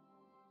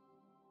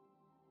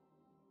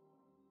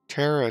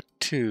 Terra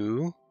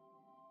 2.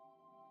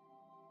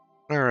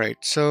 Alright,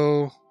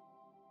 so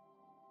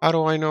how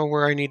do I know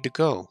where I need to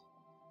go?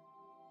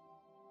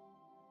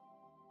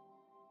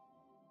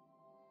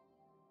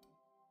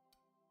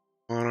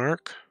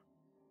 Monarch.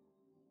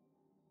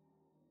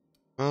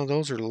 Well,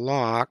 those are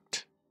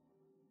locked.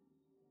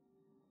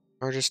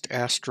 Largest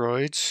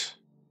asteroids.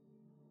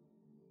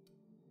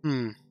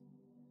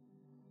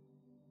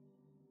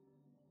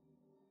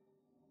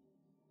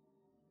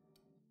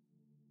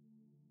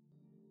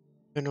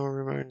 General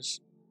reminds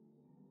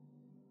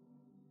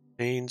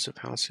names of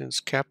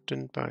Halcyons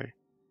captained by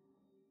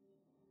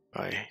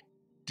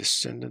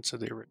descendants of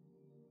the original.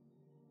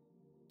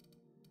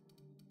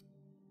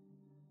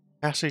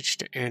 Passage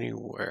to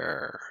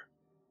anywhere.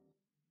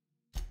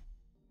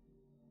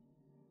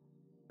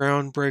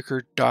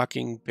 Groundbreaker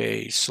docking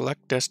bay.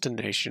 Select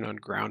destination on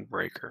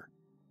Groundbreaker.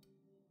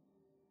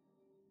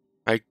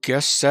 I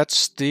guess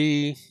that's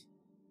the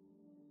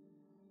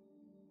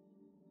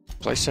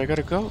place I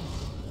gotta go.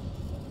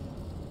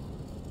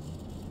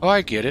 Oh,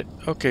 I get it.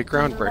 Okay,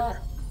 Groundbreaker.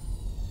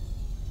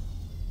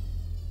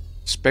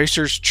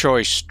 Spacer's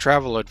Choice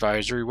Travel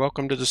Advisory.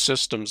 Welcome to the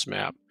systems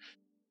map.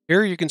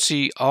 Here you can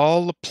see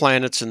all the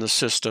planets in the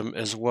system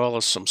as well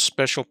as some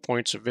special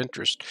points of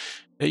interest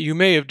that you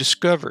may have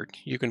discovered.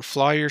 You can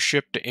fly your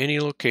ship to any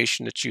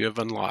location that you have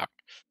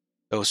unlocked,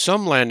 though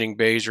some landing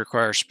bays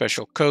require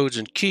special codes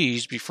and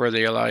keys before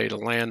they allow you to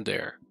land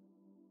there.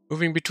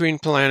 Moving between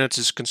planets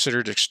is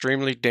considered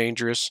extremely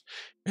dangerous,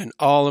 and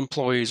all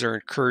employees are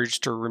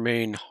encouraged to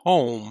remain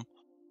home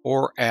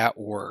or at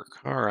work.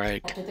 All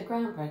right. After the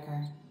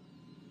Groundbreaker.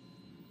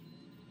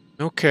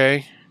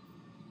 Okay.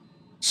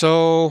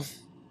 So,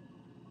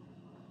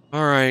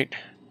 all right.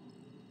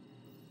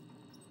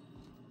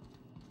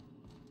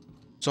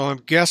 So I'm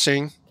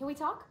guessing... Can we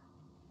talk?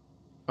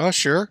 Oh,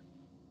 sure.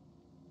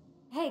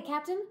 Hey,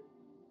 Captain.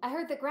 I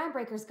heard that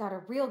Groundbreaker's got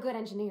a real good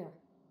engineer.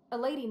 A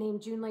lady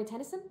named Junlei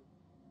Tennyson?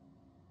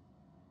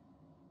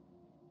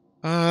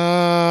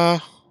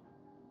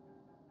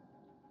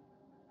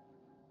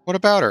 What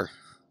about her?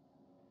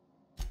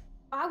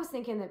 I was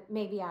thinking that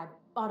maybe I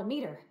ought to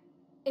meet her.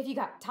 If you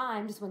got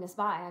time to swing us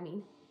by, I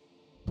mean.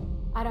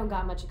 I don't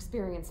got much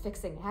experience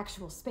fixing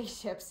actual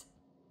spaceships.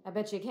 I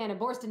bet you a can of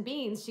Borston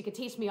beans she could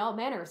teach me all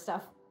manner of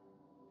stuff.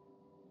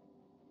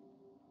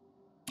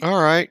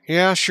 All right.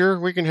 Yeah, sure.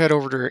 We can head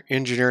over to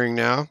engineering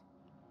now.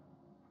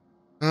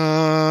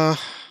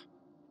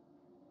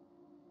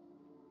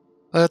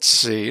 Let's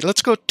see.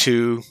 Let's go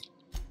 2.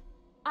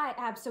 I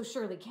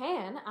abso-surely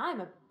can. I'm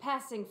a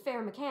passing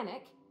fair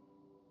mechanic.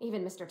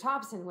 Even Mr.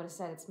 Thompson would have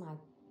said it's my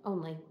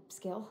only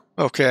skill.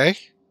 Okay.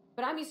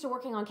 But I'm used to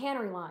working on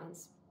cannery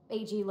lines,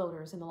 AG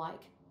loaders and the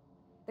like.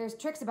 There's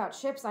tricks about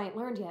ships I ain't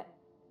learned yet.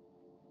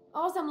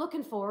 All I'm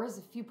looking for is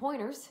a few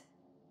pointers.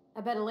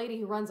 I bet a lady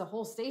who runs a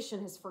whole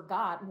station has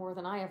forgot more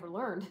than I ever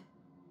learned.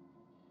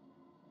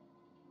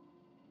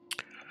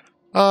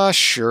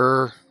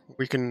 Sure.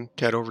 We can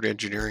head over to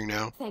engineering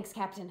now. Thanks,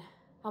 Captain.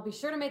 I'll be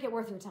sure to make it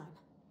worth your time.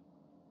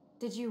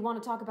 Did you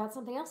want to talk about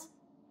something else?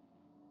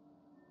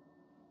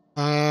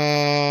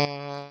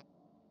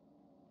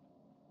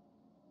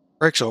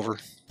 Break's over.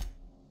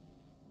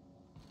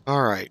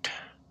 All right.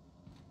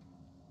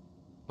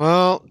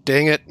 Well,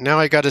 dang it. Now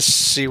I got to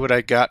see what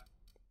I got.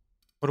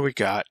 What do we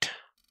got?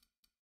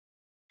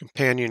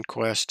 Companion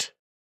quest.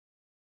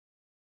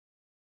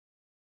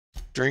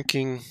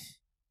 Drinking.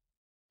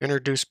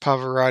 Introduce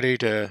Pavarotti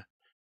to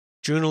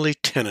Junlei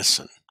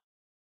Tennyson.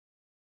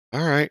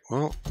 All right.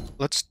 Well,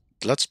 let's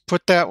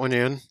put that one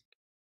in.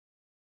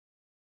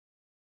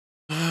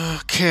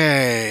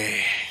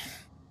 Okay.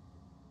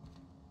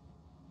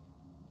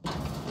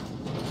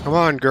 Come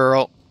on,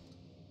 girl.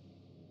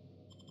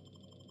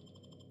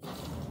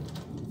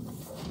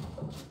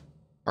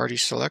 Party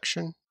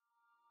selection.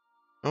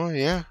 Oh,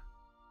 yeah.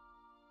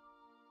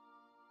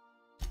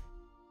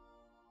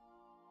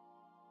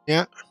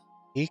 Yeah.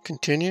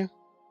 Continue.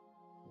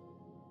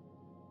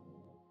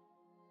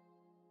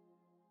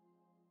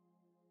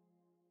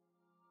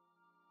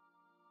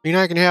 Mean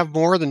I can have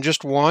more than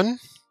just one?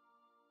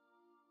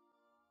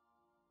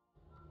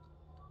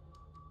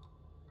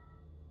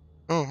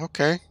 Oh,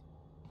 okay.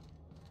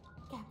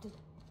 Captain.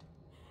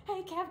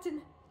 Hey,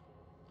 Captain.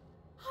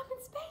 I'm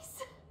in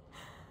space.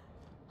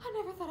 I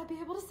never thought I'd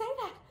be able to say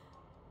that.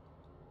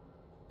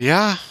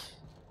 Yeah.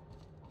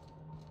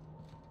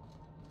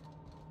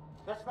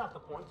 That's not the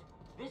point.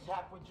 This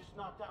halfway just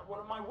knocked out one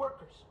of my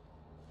workers.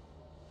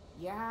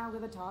 Yeah,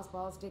 with a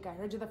tossball stick. I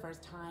heard you the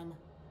first time.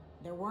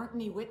 There weren't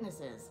any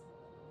witnesses.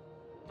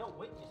 No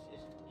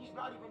witnesses? He's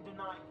not even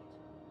denying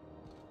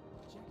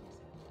it. Check his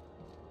head.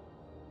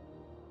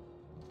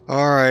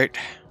 All right.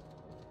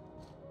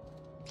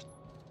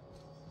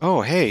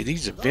 Oh, hey,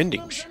 these are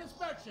vending machines.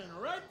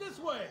 Right this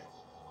way.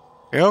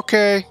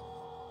 Okay.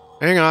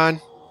 Hang on.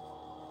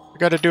 I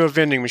got to do a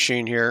vending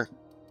machine here.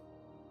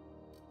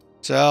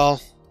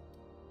 Sell.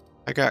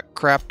 I got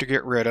crap to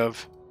get rid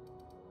of.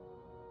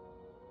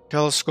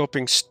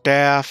 Telescoping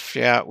staff.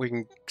 Yeah, we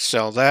can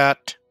sell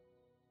that.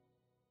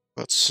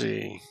 Let's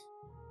see.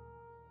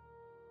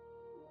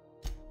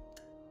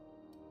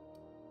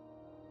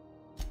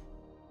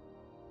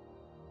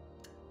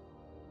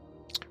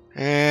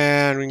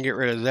 And we can get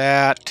rid of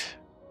that.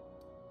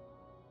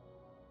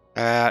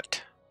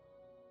 That.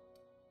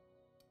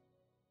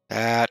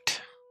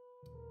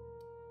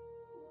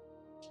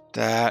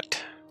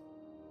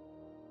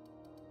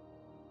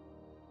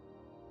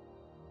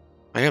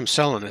 I am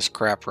selling this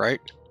crap, right?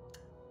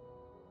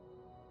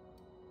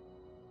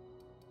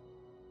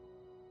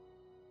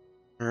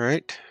 All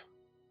right.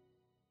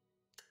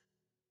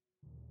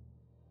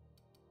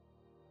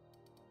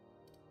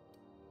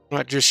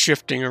 Not just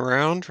shifting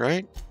around,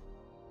 right?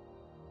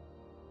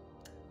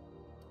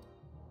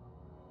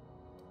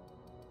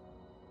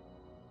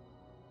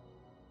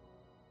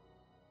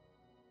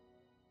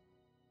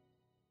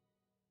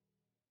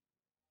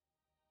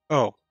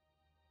 Oh.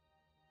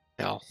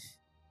 Hell.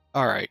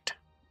 All right.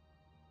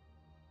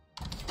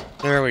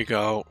 There we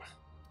go.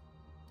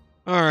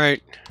 All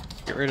right.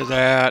 Get rid of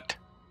that.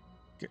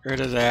 Get rid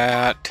of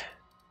that.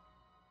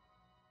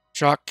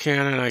 Shock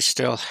cannon I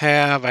still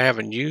have. I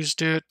haven't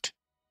used it.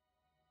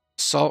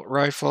 Assault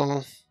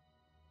rifle.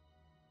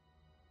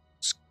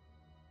 Let's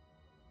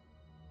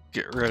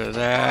get rid of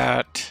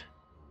that.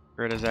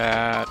 Get rid of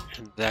that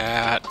and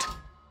that.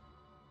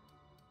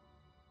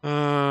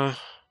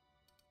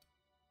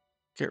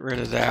 Get rid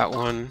of that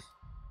one.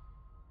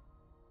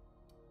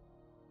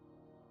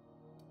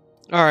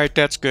 Alright,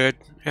 that's good.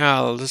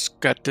 Yeah, let's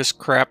got this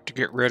crap to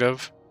get rid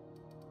of.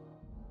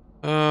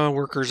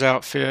 Worker's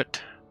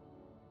outfit.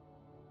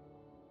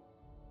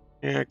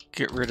 Yeah,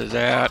 get rid of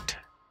that.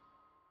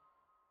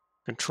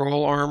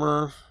 Control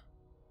armor.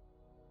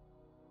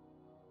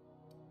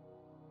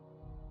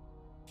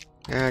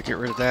 Yeah, get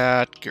rid of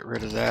that. Get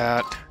rid of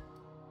that.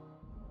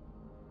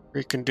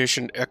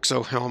 Reconditioned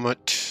exo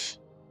helmet.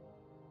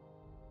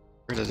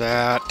 Rid of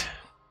that.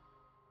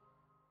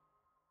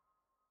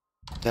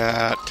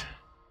 That.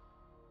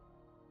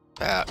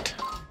 That.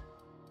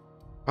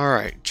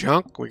 Alright,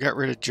 junk. We got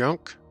rid of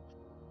junk.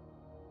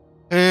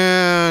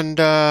 And,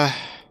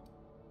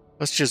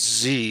 let's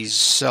just Z's,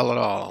 sell it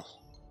all.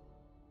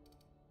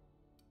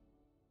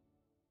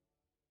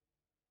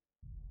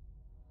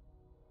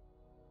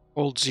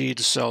 Hold Z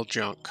to sell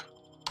junk.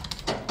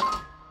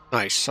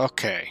 Nice,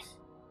 okay.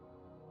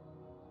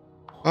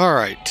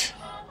 Alright.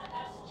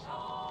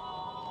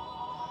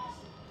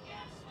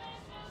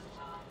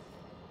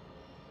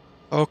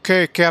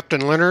 Okay, Captain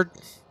Leonard.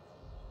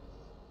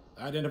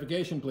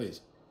 Identification,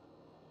 please.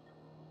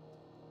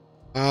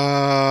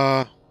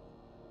 Hmm.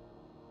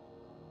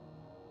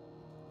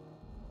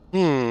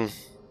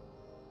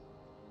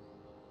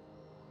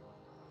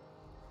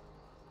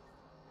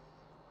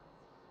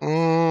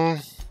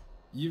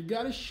 You've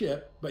got a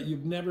ship, but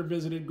you've never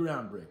visited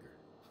Groundbreaker.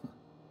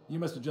 You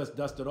must have just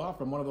dusted off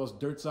from one of those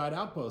dirt-side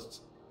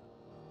outposts.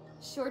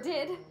 Sure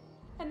did.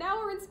 And now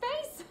we're in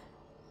space.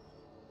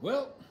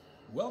 Well,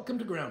 welcome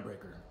to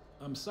Groundbreaker.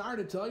 I'm sorry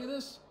to tell you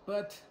this,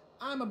 but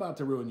I'm about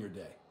to ruin your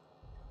day.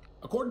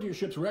 According to your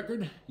ship's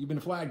record, you've been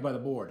flagged by the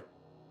board.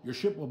 Your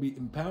ship will be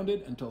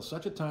impounded until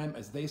such a time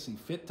as they see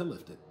fit to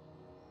lift it.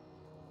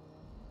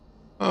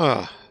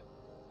 How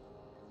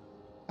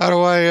do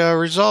I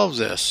resolve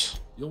this?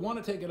 You'll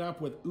want to take it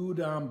up with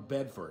Udom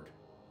Bedford,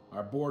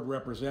 our board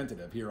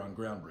representative here on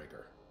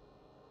Groundbreaker.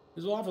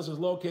 His office is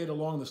located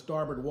along the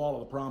starboard wall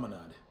of the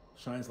promenade.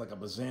 Shines like a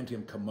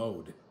Byzantium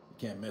commode. You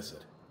can't miss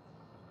it.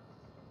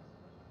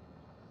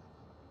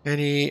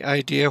 Any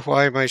idea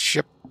why my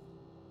ship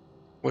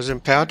was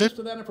impounded? Most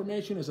of that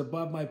information is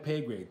above my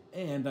pay grade,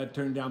 and I've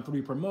turned down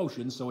 3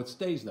 promotions, so it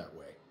stays that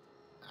way.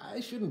 I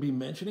shouldn't be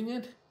mentioning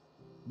it,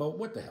 but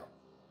what the hell?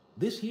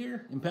 This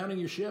here, impounding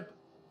your ship,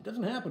 it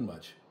doesn't happen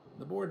much.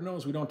 The board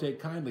knows we don't take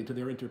kindly to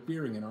their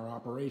interfering in our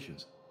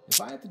operations.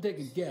 If I had to take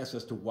a guess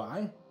as to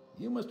why,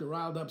 you must have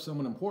riled up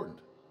someone important.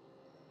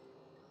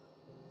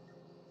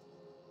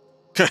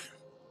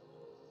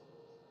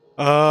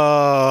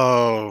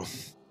 Oh.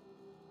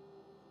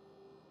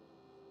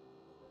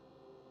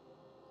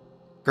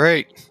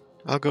 Great.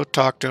 I'll go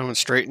talk to him and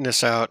straighten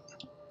this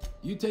out.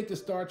 You take the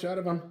starch out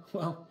of him,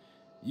 well,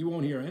 you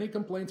won't hear any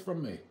complaints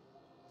from me.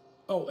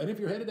 Oh, and if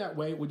you're headed that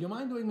way, would you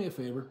mind doing me a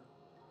favor?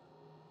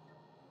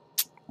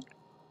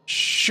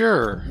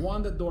 Sure.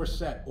 Wanda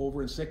Dorset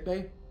over in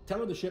sickbay, tell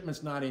her the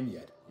shipment's not in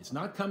yet. It's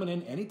not coming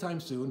in anytime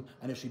soon,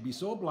 and if she'd be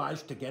so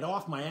obliged to get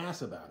off my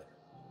ass about it.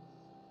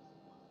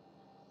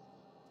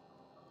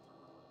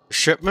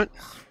 Shipment?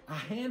 A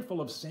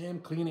handful of SAM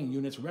cleaning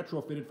units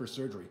retrofitted for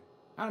surgery.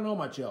 I don't know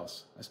much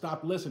else. I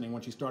stopped listening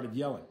when she started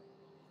yelling.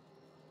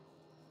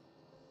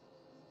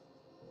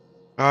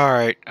 All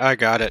right, I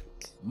got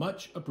it.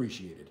 Much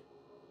appreciated.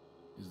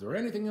 Is there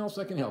anything else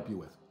I can help you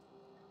with?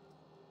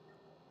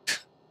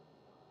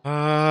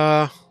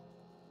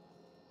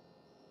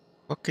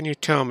 What can you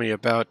tell me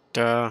about,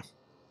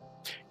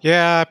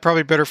 yeah, I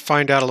probably better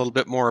find out a little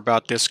bit more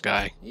about this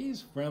guy.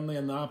 He's friendly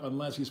enough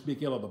unless you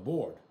speak ill of the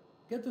board.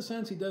 Get the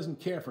sense he doesn't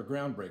care for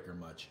Groundbreaker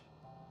much.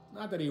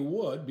 Not that he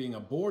would, being a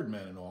board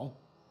man and all.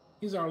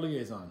 He's our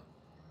liaison.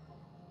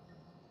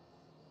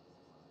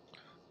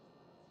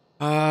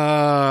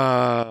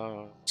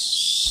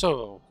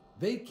 So...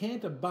 They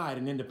can't abide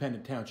an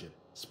independent township,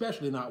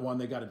 especially not one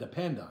they gotta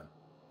depend on.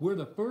 We're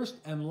the first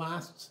and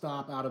last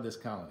stop out of this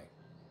colony.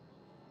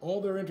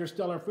 All their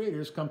interstellar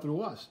freighters come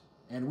through us,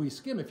 and we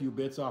skim a few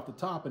bits off the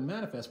top in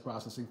manifest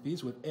processing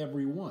fees with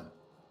every one.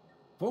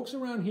 Folks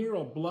around here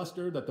will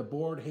bluster that the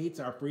board hates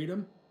our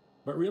freedom,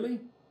 but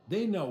really,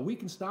 they know we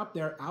can stop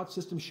their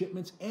out-system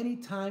shipments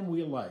anytime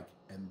we like,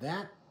 and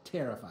that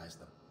terrifies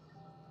them.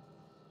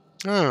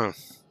 Oh.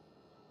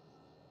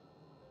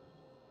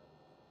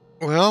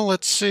 Well,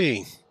 let's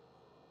see.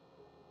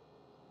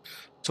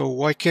 So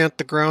why can't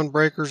the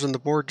Groundbreakers and the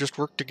board just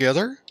work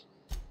together?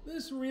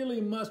 This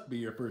really must be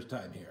your first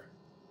time here.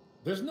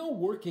 There's no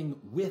working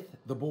with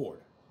the board.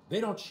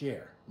 They don't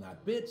share,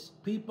 not bits,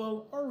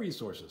 people, or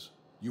resources.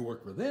 You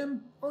work for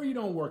them, or you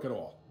don't work at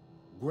all.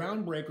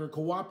 Groundbreaker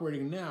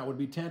cooperating now would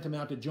be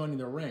tantamount to joining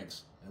their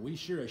ranks, and we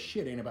sure as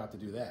shit ain't about to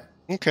do that.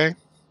 Okay.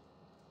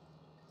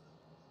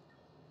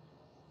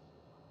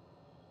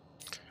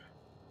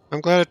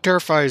 I'm glad it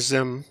terrifies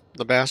them.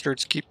 The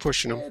bastards keep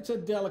pushing them. It's a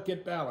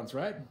delicate balance,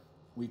 right?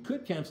 We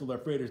could cancel their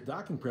freighters'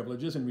 docking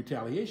privileges in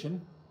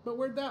retaliation, but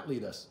where'd that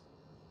lead us?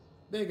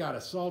 They got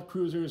assault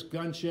cruisers,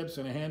 gunships,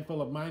 and a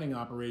handful of mining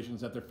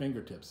operations at their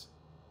fingertips.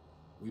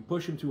 We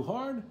push them too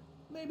hard,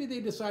 maybe they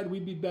decide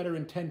we'd be better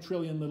in 10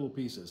 trillion little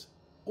pieces.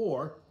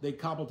 Or they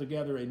cobble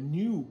together a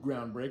new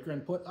Groundbreaker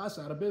and put us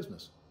out of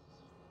business.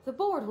 The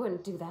board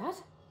wouldn't do that.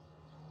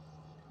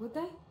 Would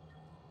they?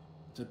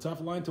 It's a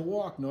tough line to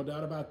walk, no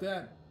doubt about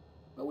that.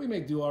 But we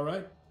make do all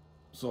right.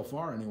 So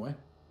far, anyway.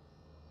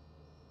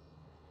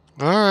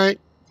 All right.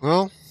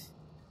 Well,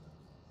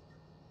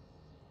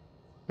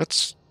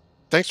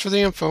 thanks for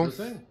the info.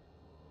 Sure thing.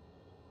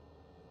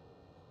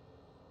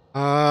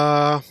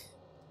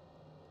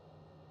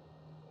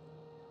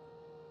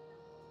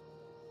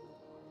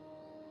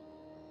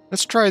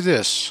 Let's try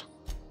this.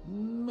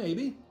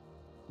 Maybe.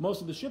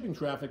 Most of the shipping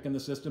traffic in the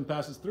system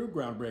passes through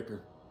Groundbreaker.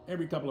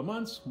 Every couple of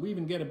months, we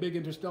even get a big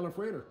interstellar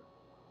freighter.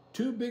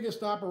 Two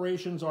biggest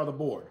operations are the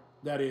board,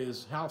 that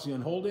is,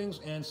 Halcyon Holdings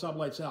and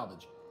Sublight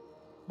Salvage.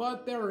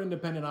 But there are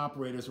independent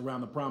operators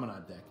around the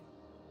promenade deck.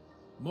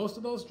 Most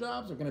of those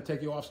jobs are going to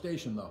take you off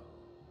station, though.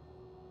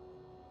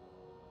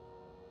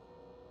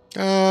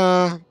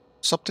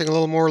 Something a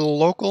little more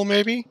local,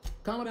 maybe?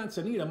 Commandant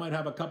Sanita might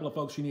have a couple of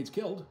folks she needs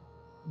killed.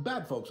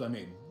 Bad folks, I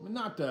mean.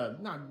 Not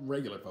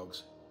regular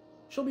folks.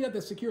 She'll be at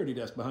the security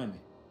desk behind me.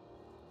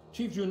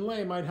 Chief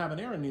Junlei might have an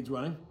errand needs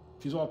running.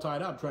 She's all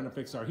tied up trying to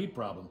fix our heat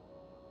problem.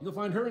 You'll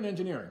find her in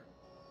engineering.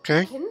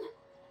 Okay.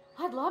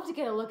 I'd love to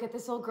get a look at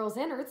this old girl's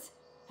innards.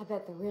 I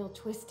bet they're real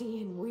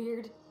twisty and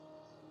weird.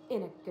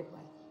 In a good way.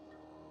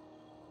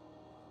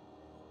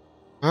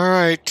 All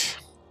right.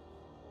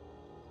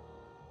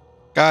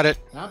 Got it.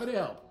 Happy to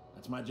help.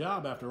 That's my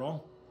job, after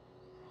all.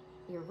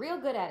 You're real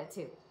good at it,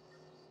 too.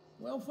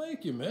 Well,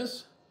 thank you,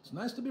 miss. It's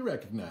nice to be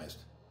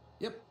recognized.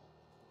 Yep.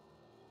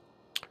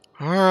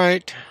 All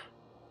right.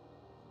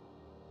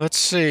 Let's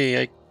see.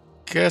 I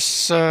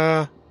guess,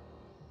 well,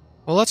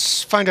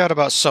 let's find out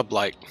about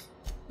Sublight.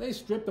 They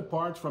strip the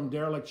parts from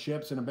derelict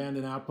ships and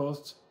abandoned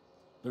outposts.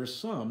 There's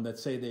some that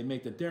say they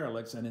make the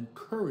derelicts and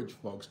encourage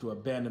folks to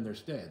abandon their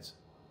steads.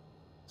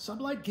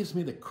 Sublight gives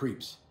me the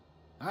creeps.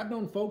 I've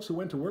known folks who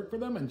went to work for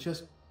them and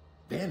just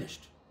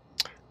vanished.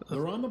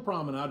 They're on the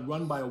promenade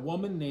run by a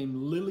woman named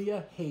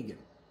Lilia Hagen.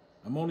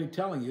 I'm only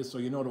telling you so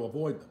you know to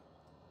avoid them.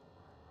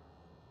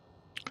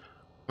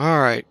 All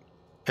right.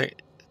 Hey,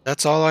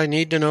 that's all I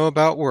need to know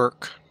about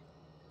work.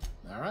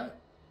 All right.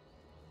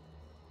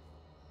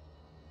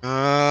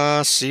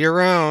 See you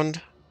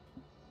around.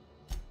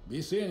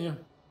 Be seeing you.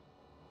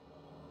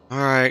 All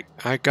right.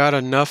 I got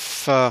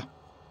enough, all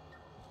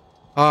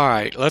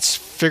right. Let's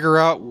figure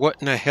out what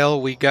in the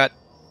hell we got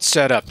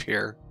set up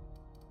here.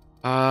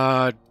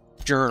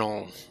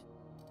 Journal.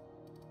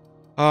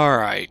 All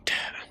right.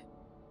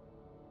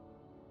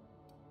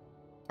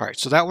 All right,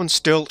 so that one's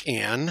still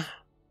in.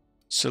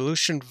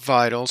 Solution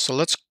vital. So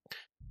let's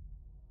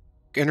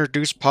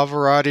introduce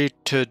Pavarotti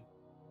to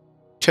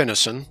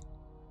Tennyson.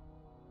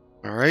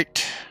 All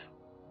right.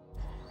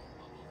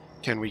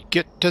 Can we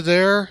get to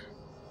there?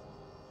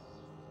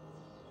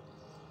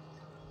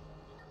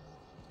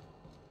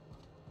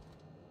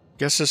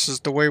 Guess this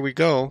is the way we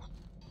go.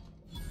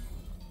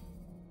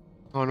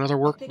 Oh, another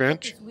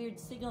workbench. This weird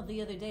signal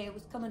the other day. It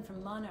was coming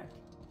from Monarch.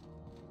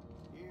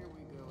 Here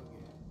we go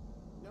again.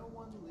 No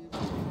one lives.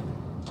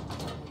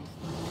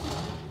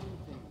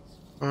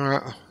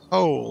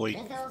 Holy.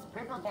 Bizzle's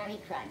Purple Berry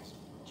Crunch,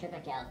 Triple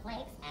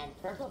Flakes, and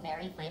Purple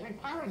Berry flavored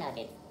Power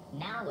Nuggets.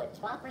 Now with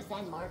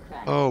 12% more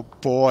crunch. Oh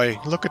boy,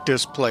 look at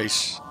this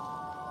place.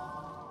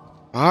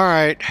 All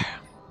right.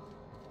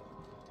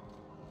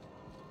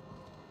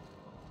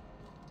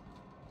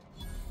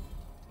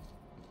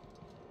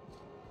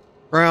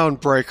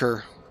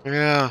 Groundbreaker.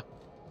 Yeah.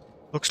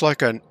 Looks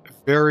like a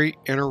very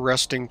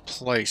interesting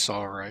place,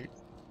 all right.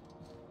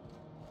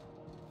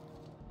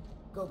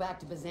 Go back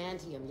to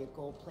Byzantium, you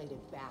gold-plated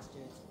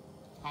bastards.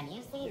 Can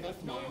you see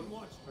this man?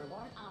 Reward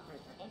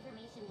offers for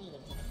information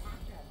leading to the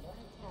capture of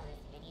noted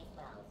terrorist Phineas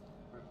Wells.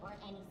 Report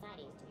any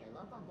sightings to your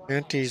local board.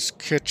 Auntie's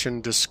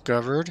kitchen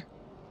discovered. Is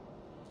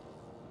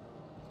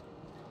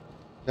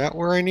that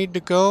where I need to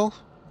go?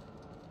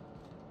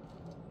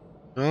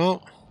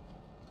 No.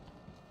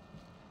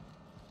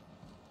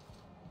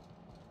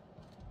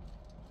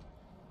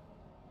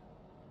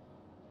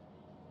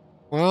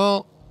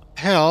 Well,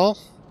 hell.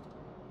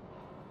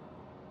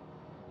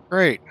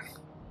 Great.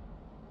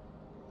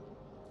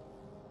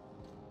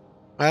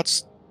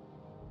 That's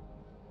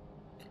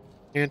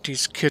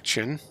Auntie's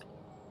kitchen.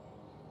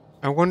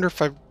 I wonder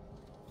if I've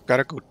got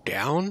to go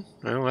down?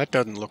 No, that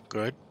doesn't look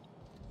good.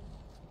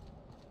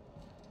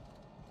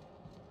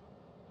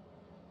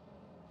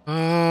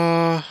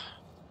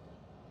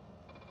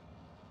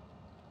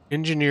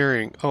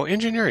 Engineering. Oh,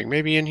 engineering.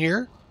 Maybe in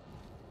here?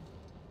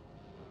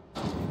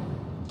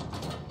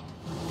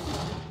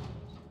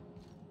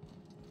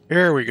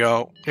 Here we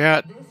go.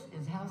 Yeah. This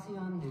is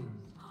Halcyon News.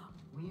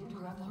 We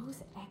interrupt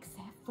those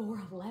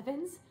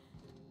XF411s?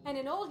 And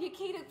an old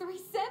Yakita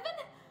 37?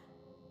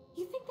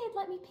 You think they'd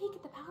let me peek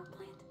at the power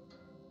plant?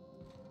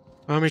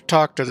 Let me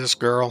talk to this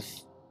girl.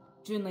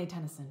 Junlei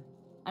Tennyson.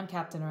 I'm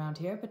captain around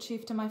here, but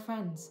chief to my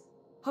friends.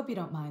 Hope you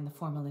don't mind the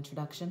formal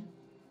introduction.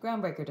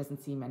 Groundbreaker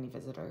doesn't see many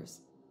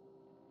visitors.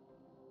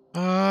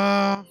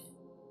 Kingfish.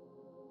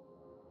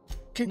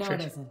 No,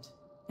 it isn't.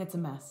 It's a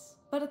mess.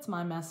 But it's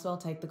my mess, so I'll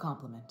take the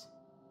compliment.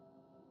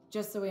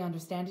 Just so we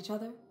understand each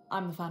other,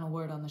 I'm the final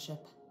word on the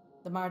ship.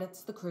 The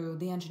Mardits, the crew,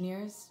 the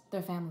engineers,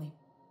 their family.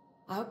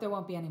 I hope there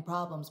won't be any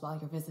problems while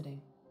you're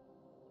visiting.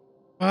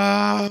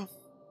 I'll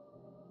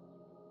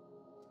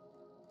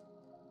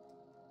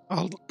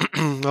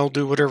I'll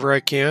do whatever I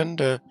can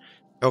to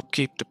help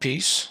keep the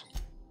peace.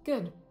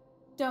 Good.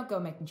 Don't go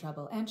making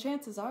trouble, and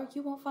chances are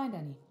you won't find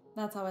any.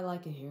 That's how I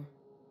like it here.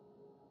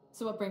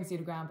 So what brings you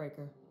to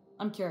Groundbreaker?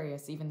 I'm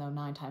curious, even though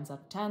 9 times out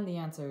of 10 the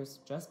answer's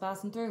just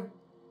passing through.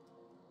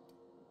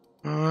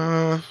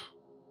 Uh,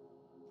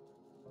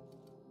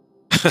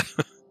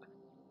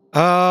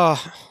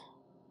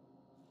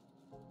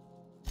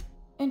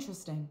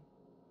 Interesting.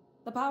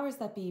 The powers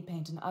that be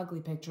paint an ugly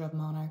picture of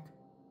Monarch.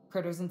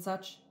 Critters and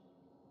such.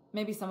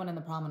 Maybe someone in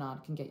the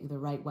promenade can get you the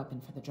right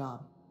weapon for the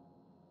job.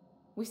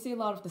 We see a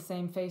lot of the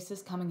same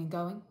faces coming and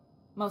going.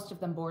 Most of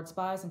them board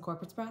spies and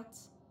corporate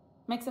sprats.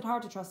 Makes it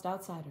hard to trust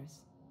outsiders.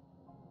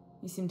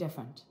 You seem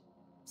different,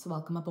 so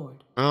welcome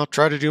aboard. I'll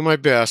try to do my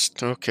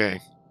best.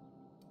 Okay.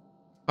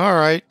 All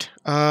right.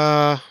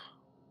 Yeah,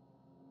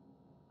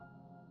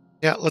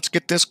 let's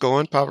get this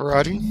going,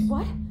 Pavarotti.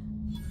 What?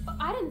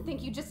 I didn't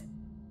think you just...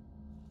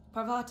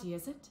 Parvati,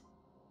 is it?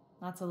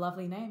 That's a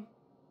lovely name.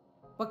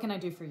 What can I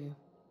do for you?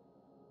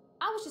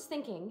 I was just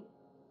thinking,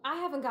 I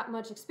haven't got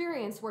much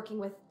experience working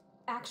with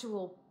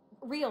actual,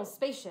 real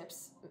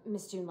spaceships,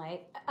 Miss Junlei.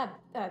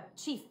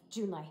 Chief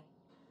Junlei.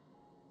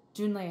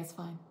 Junlei is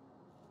fine.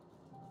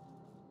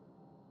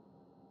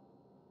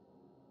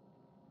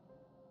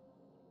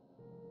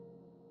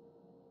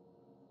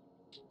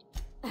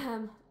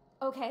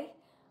 Okay.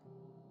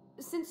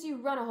 Since you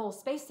run a whole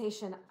space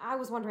station, I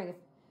was wondering if,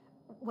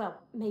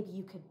 well, maybe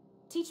you could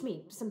teach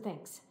me some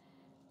things.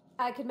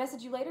 I could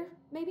message you later,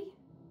 maybe?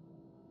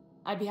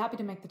 I'd be happy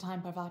to make the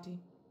time, Parvati.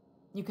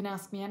 You can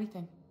ask me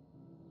anything.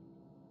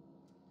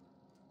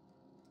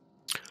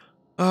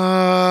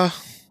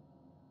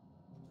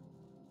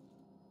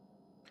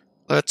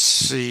 Let's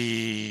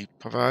see.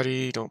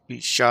 Pavati, don't be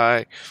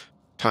shy.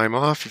 Time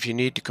off if you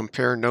need to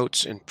compare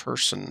notes in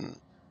person.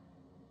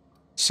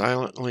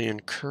 Silently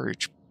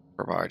encourage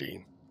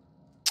Pavati.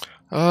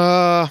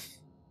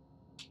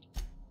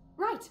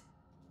 Right.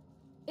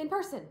 In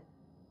person.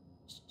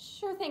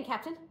 Sure thing,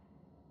 Captain.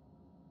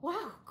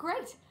 Wow,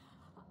 great.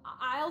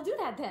 I'll do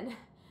that then.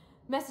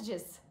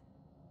 Messages.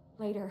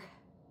 Later.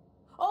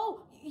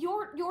 Oh,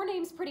 your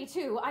name's pretty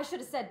too. I should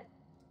have said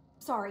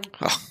sorry.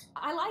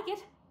 I like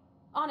it.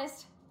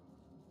 Honest.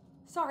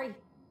 Sorry.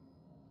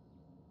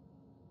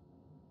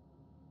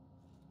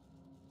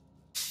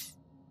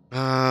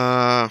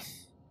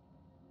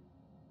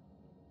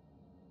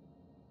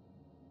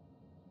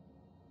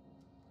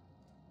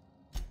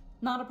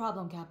 Not a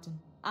problem, Captain.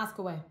 Ask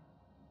away.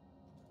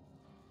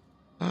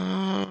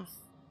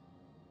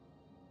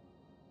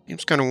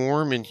 Seems kind of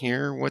warm in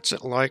here. What's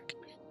it like?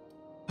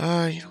 You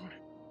know,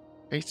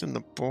 faith in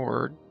the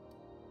board.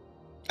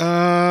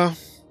 3.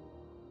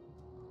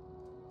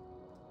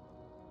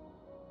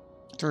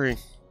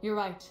 You're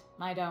right.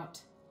 I don't.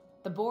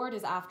 The board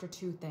is after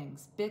two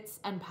things,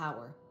 bits and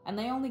power, and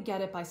they only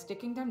get it by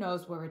sticking their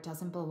nose where it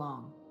doesn't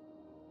belong.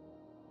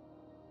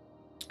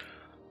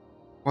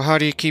 Well, how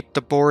do you keep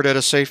the board at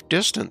a safe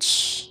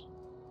distance?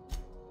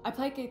 I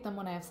placate them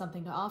when I have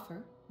something to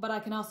offer, but I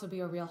can also be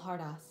a real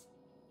hard-ass.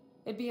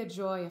 It'd be a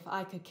joy if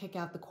I could kick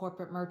out the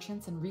corporate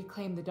merchants and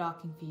reclaim the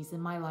docking fees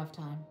in my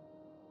lifetime.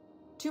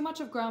 Too much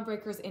of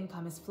Groundbreaker's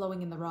income is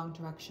flowing in the wrong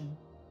direction.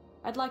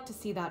 I'd like to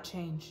see that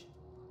change.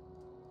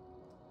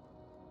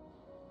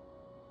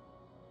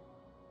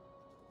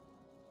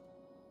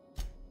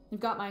 You've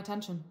got my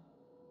attention.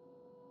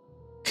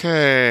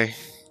 Okay.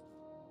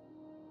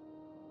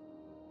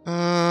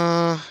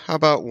 How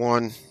about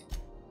 1?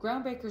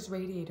 Groundbreaker's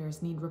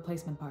radiators need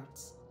replacement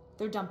parts.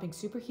 They're dumping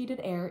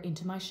superheated air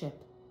into my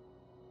ship.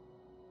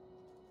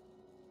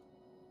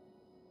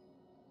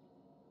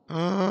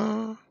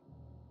 How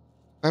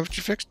would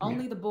you fix them?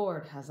 Only the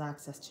board has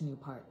access to new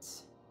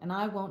parts, and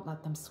I won't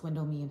let them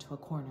swindle me into a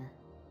corner.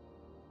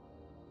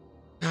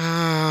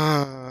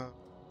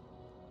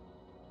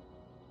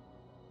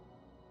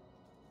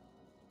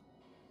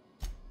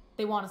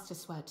 They want us to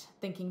sweat,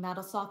 thinking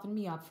that'll soften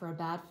me up for a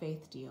bad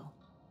faith deal.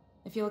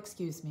 If you'll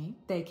excuse me,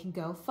 they can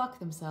go fuck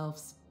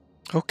themselves.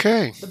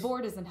 Okay. The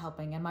board isn't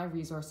helping, and my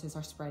resources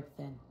are spread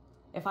thin.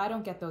 If I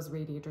don't get those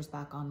radiators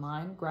back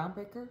online,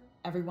 Groundbreaker,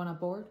 everyone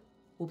aboard,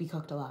 will be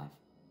cooked alive.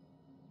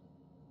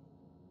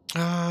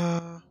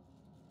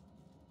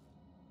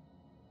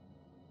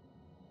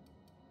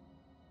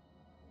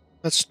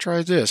 Let's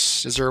try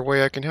this. Is there a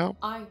way I can help?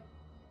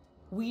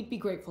 We'd be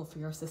grateful for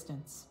your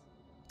assistance.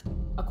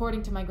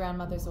 According to my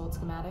grandmother's old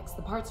schematics,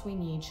 the parts we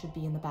need should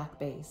be in the back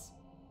bays.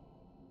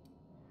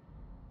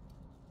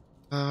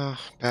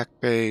 Back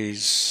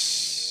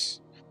bays.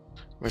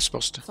 Am I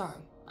supposed to? Sorry,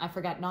 I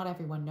forget not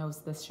everyone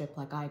knows this ship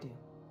like I do.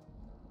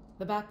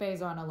 The back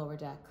bays are on a lower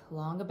deck,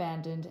 long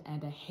abandoned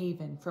and a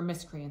haven for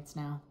miscreants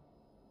now.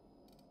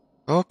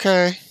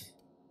 Okay.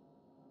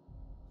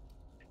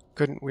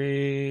 Couldn't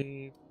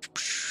we...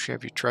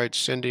 Have you tried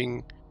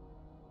sending...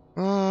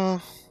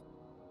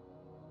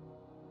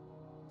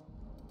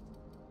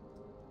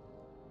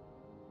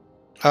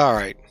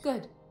 Alright.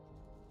 Good.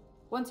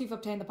 Once you've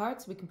obtained the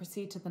parts, we can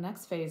proceed to the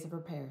next phase of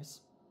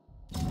repairs.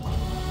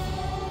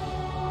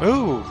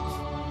 Ooh.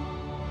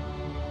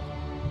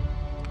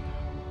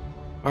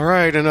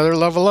 Alright, another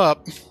level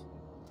up.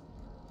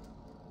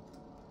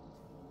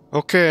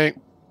 Okay.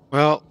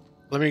 Well,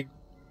 let me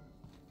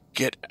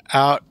get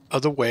out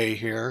of the way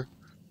here.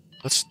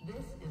 This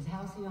is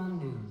Halcyon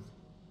News.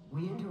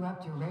 We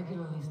interrupt your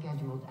regularly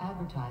scheduled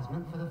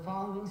advertisement for the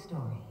following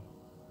story.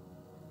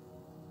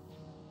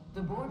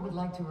 The board would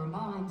like to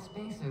remind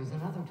spacers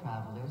and other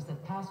travelers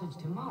that passage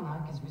to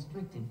Monarch is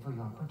restricted for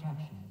your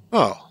protection.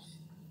 Oh.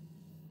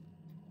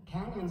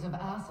 Canyons of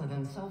acid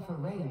and sulfur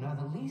rain are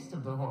the least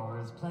of the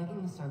horrors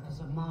plaguing the surface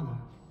of Monarch.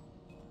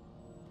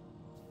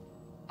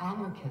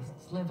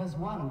 Anarchists live as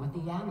one with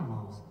the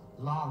animals,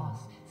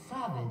 lawless,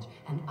 savage,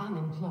 and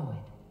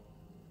unemployed.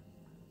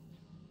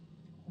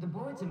 The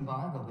board's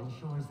embargo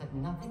ensures that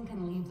nothing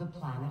can leave the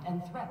planet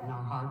and threaten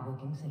our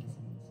hardworking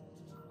citizens.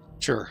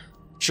 Sure,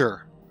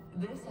 sure.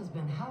 This has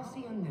been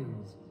Halcyon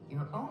News,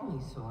 your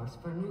only source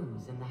for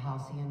news in the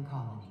Halcyon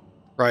colony.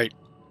 Right.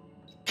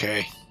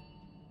 Okay.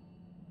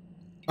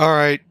 All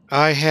right,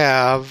 I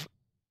have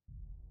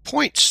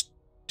points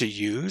to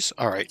use.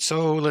 All right,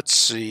 so let's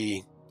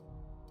see.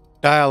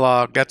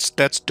 Dialogue,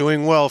 that's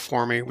doing well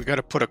for me. We got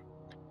to put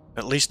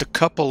at least a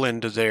couple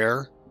into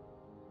there.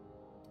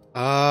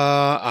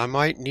 I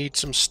might need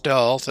some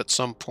stealth at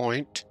some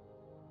point.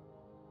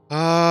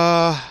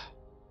 I'm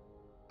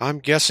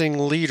guessing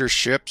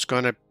leadership's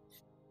going to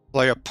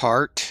play a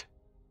part.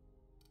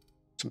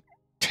 Some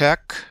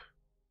tech.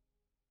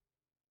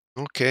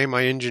 Okay,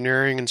 my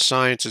engineering and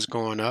science is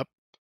going up.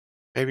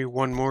 Maybe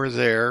one more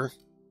there.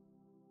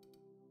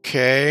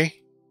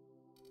 Okay.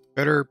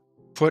 Better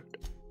put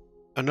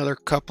another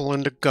couple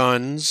into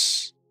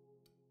guns.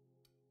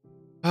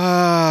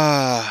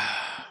 Dodge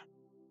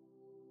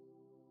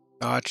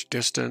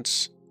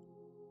distance.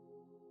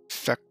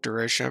 Effect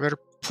duration. I better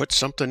put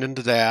something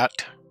into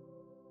that.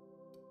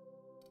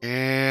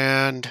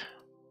 And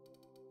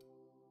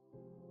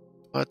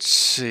let's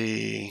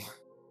see.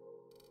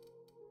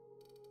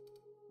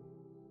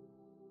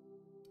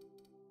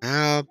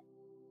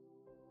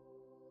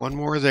 One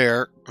more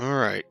there. All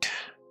right.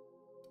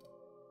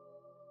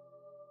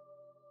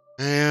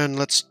 And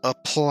let's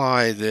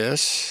apply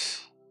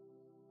this.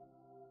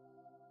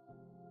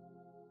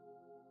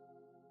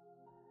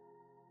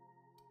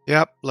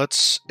 Yep,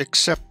 let's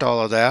accept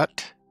all of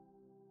that.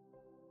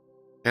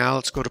 Now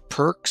let's go to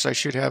perks. I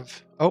should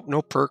have... Oh,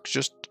 no perks,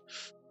 just...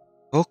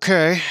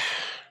 Okay.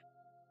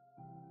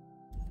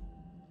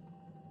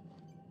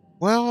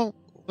 Well,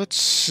 let's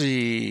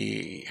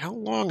see. How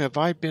long have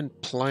I been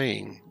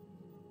playing?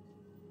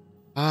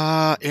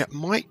 It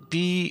might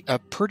be a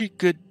pretty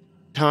good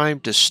time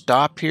to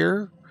stop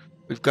here.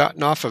 We've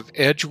gotten off of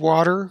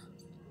Edgewater,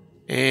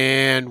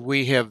 and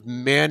we have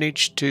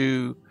managed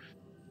to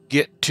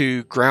get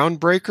to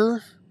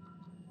Groundbreaker.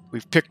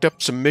 We've picked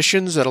up some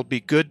missions that'll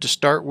be good to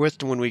start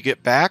with when we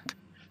get back.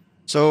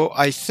 So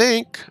I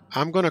think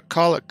I'm going to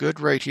call it good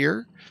right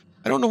here.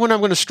 I don't know when I'm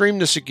going to stream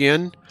this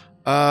again.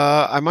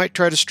 I might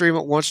try to stream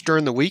it once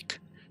during the week.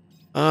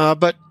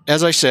 But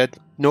as I said,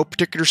 no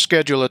particular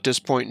schedule at this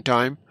point in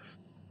time.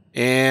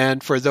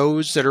 And for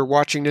those that are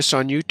watching this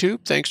on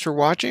YouTube, thanks for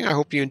watching. I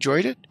hope you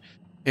enjoyed it.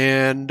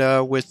 And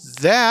with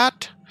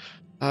that,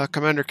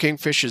 Commander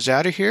Kingfish is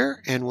out of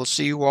here, and we'll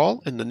see you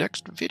all in the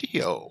next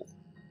video.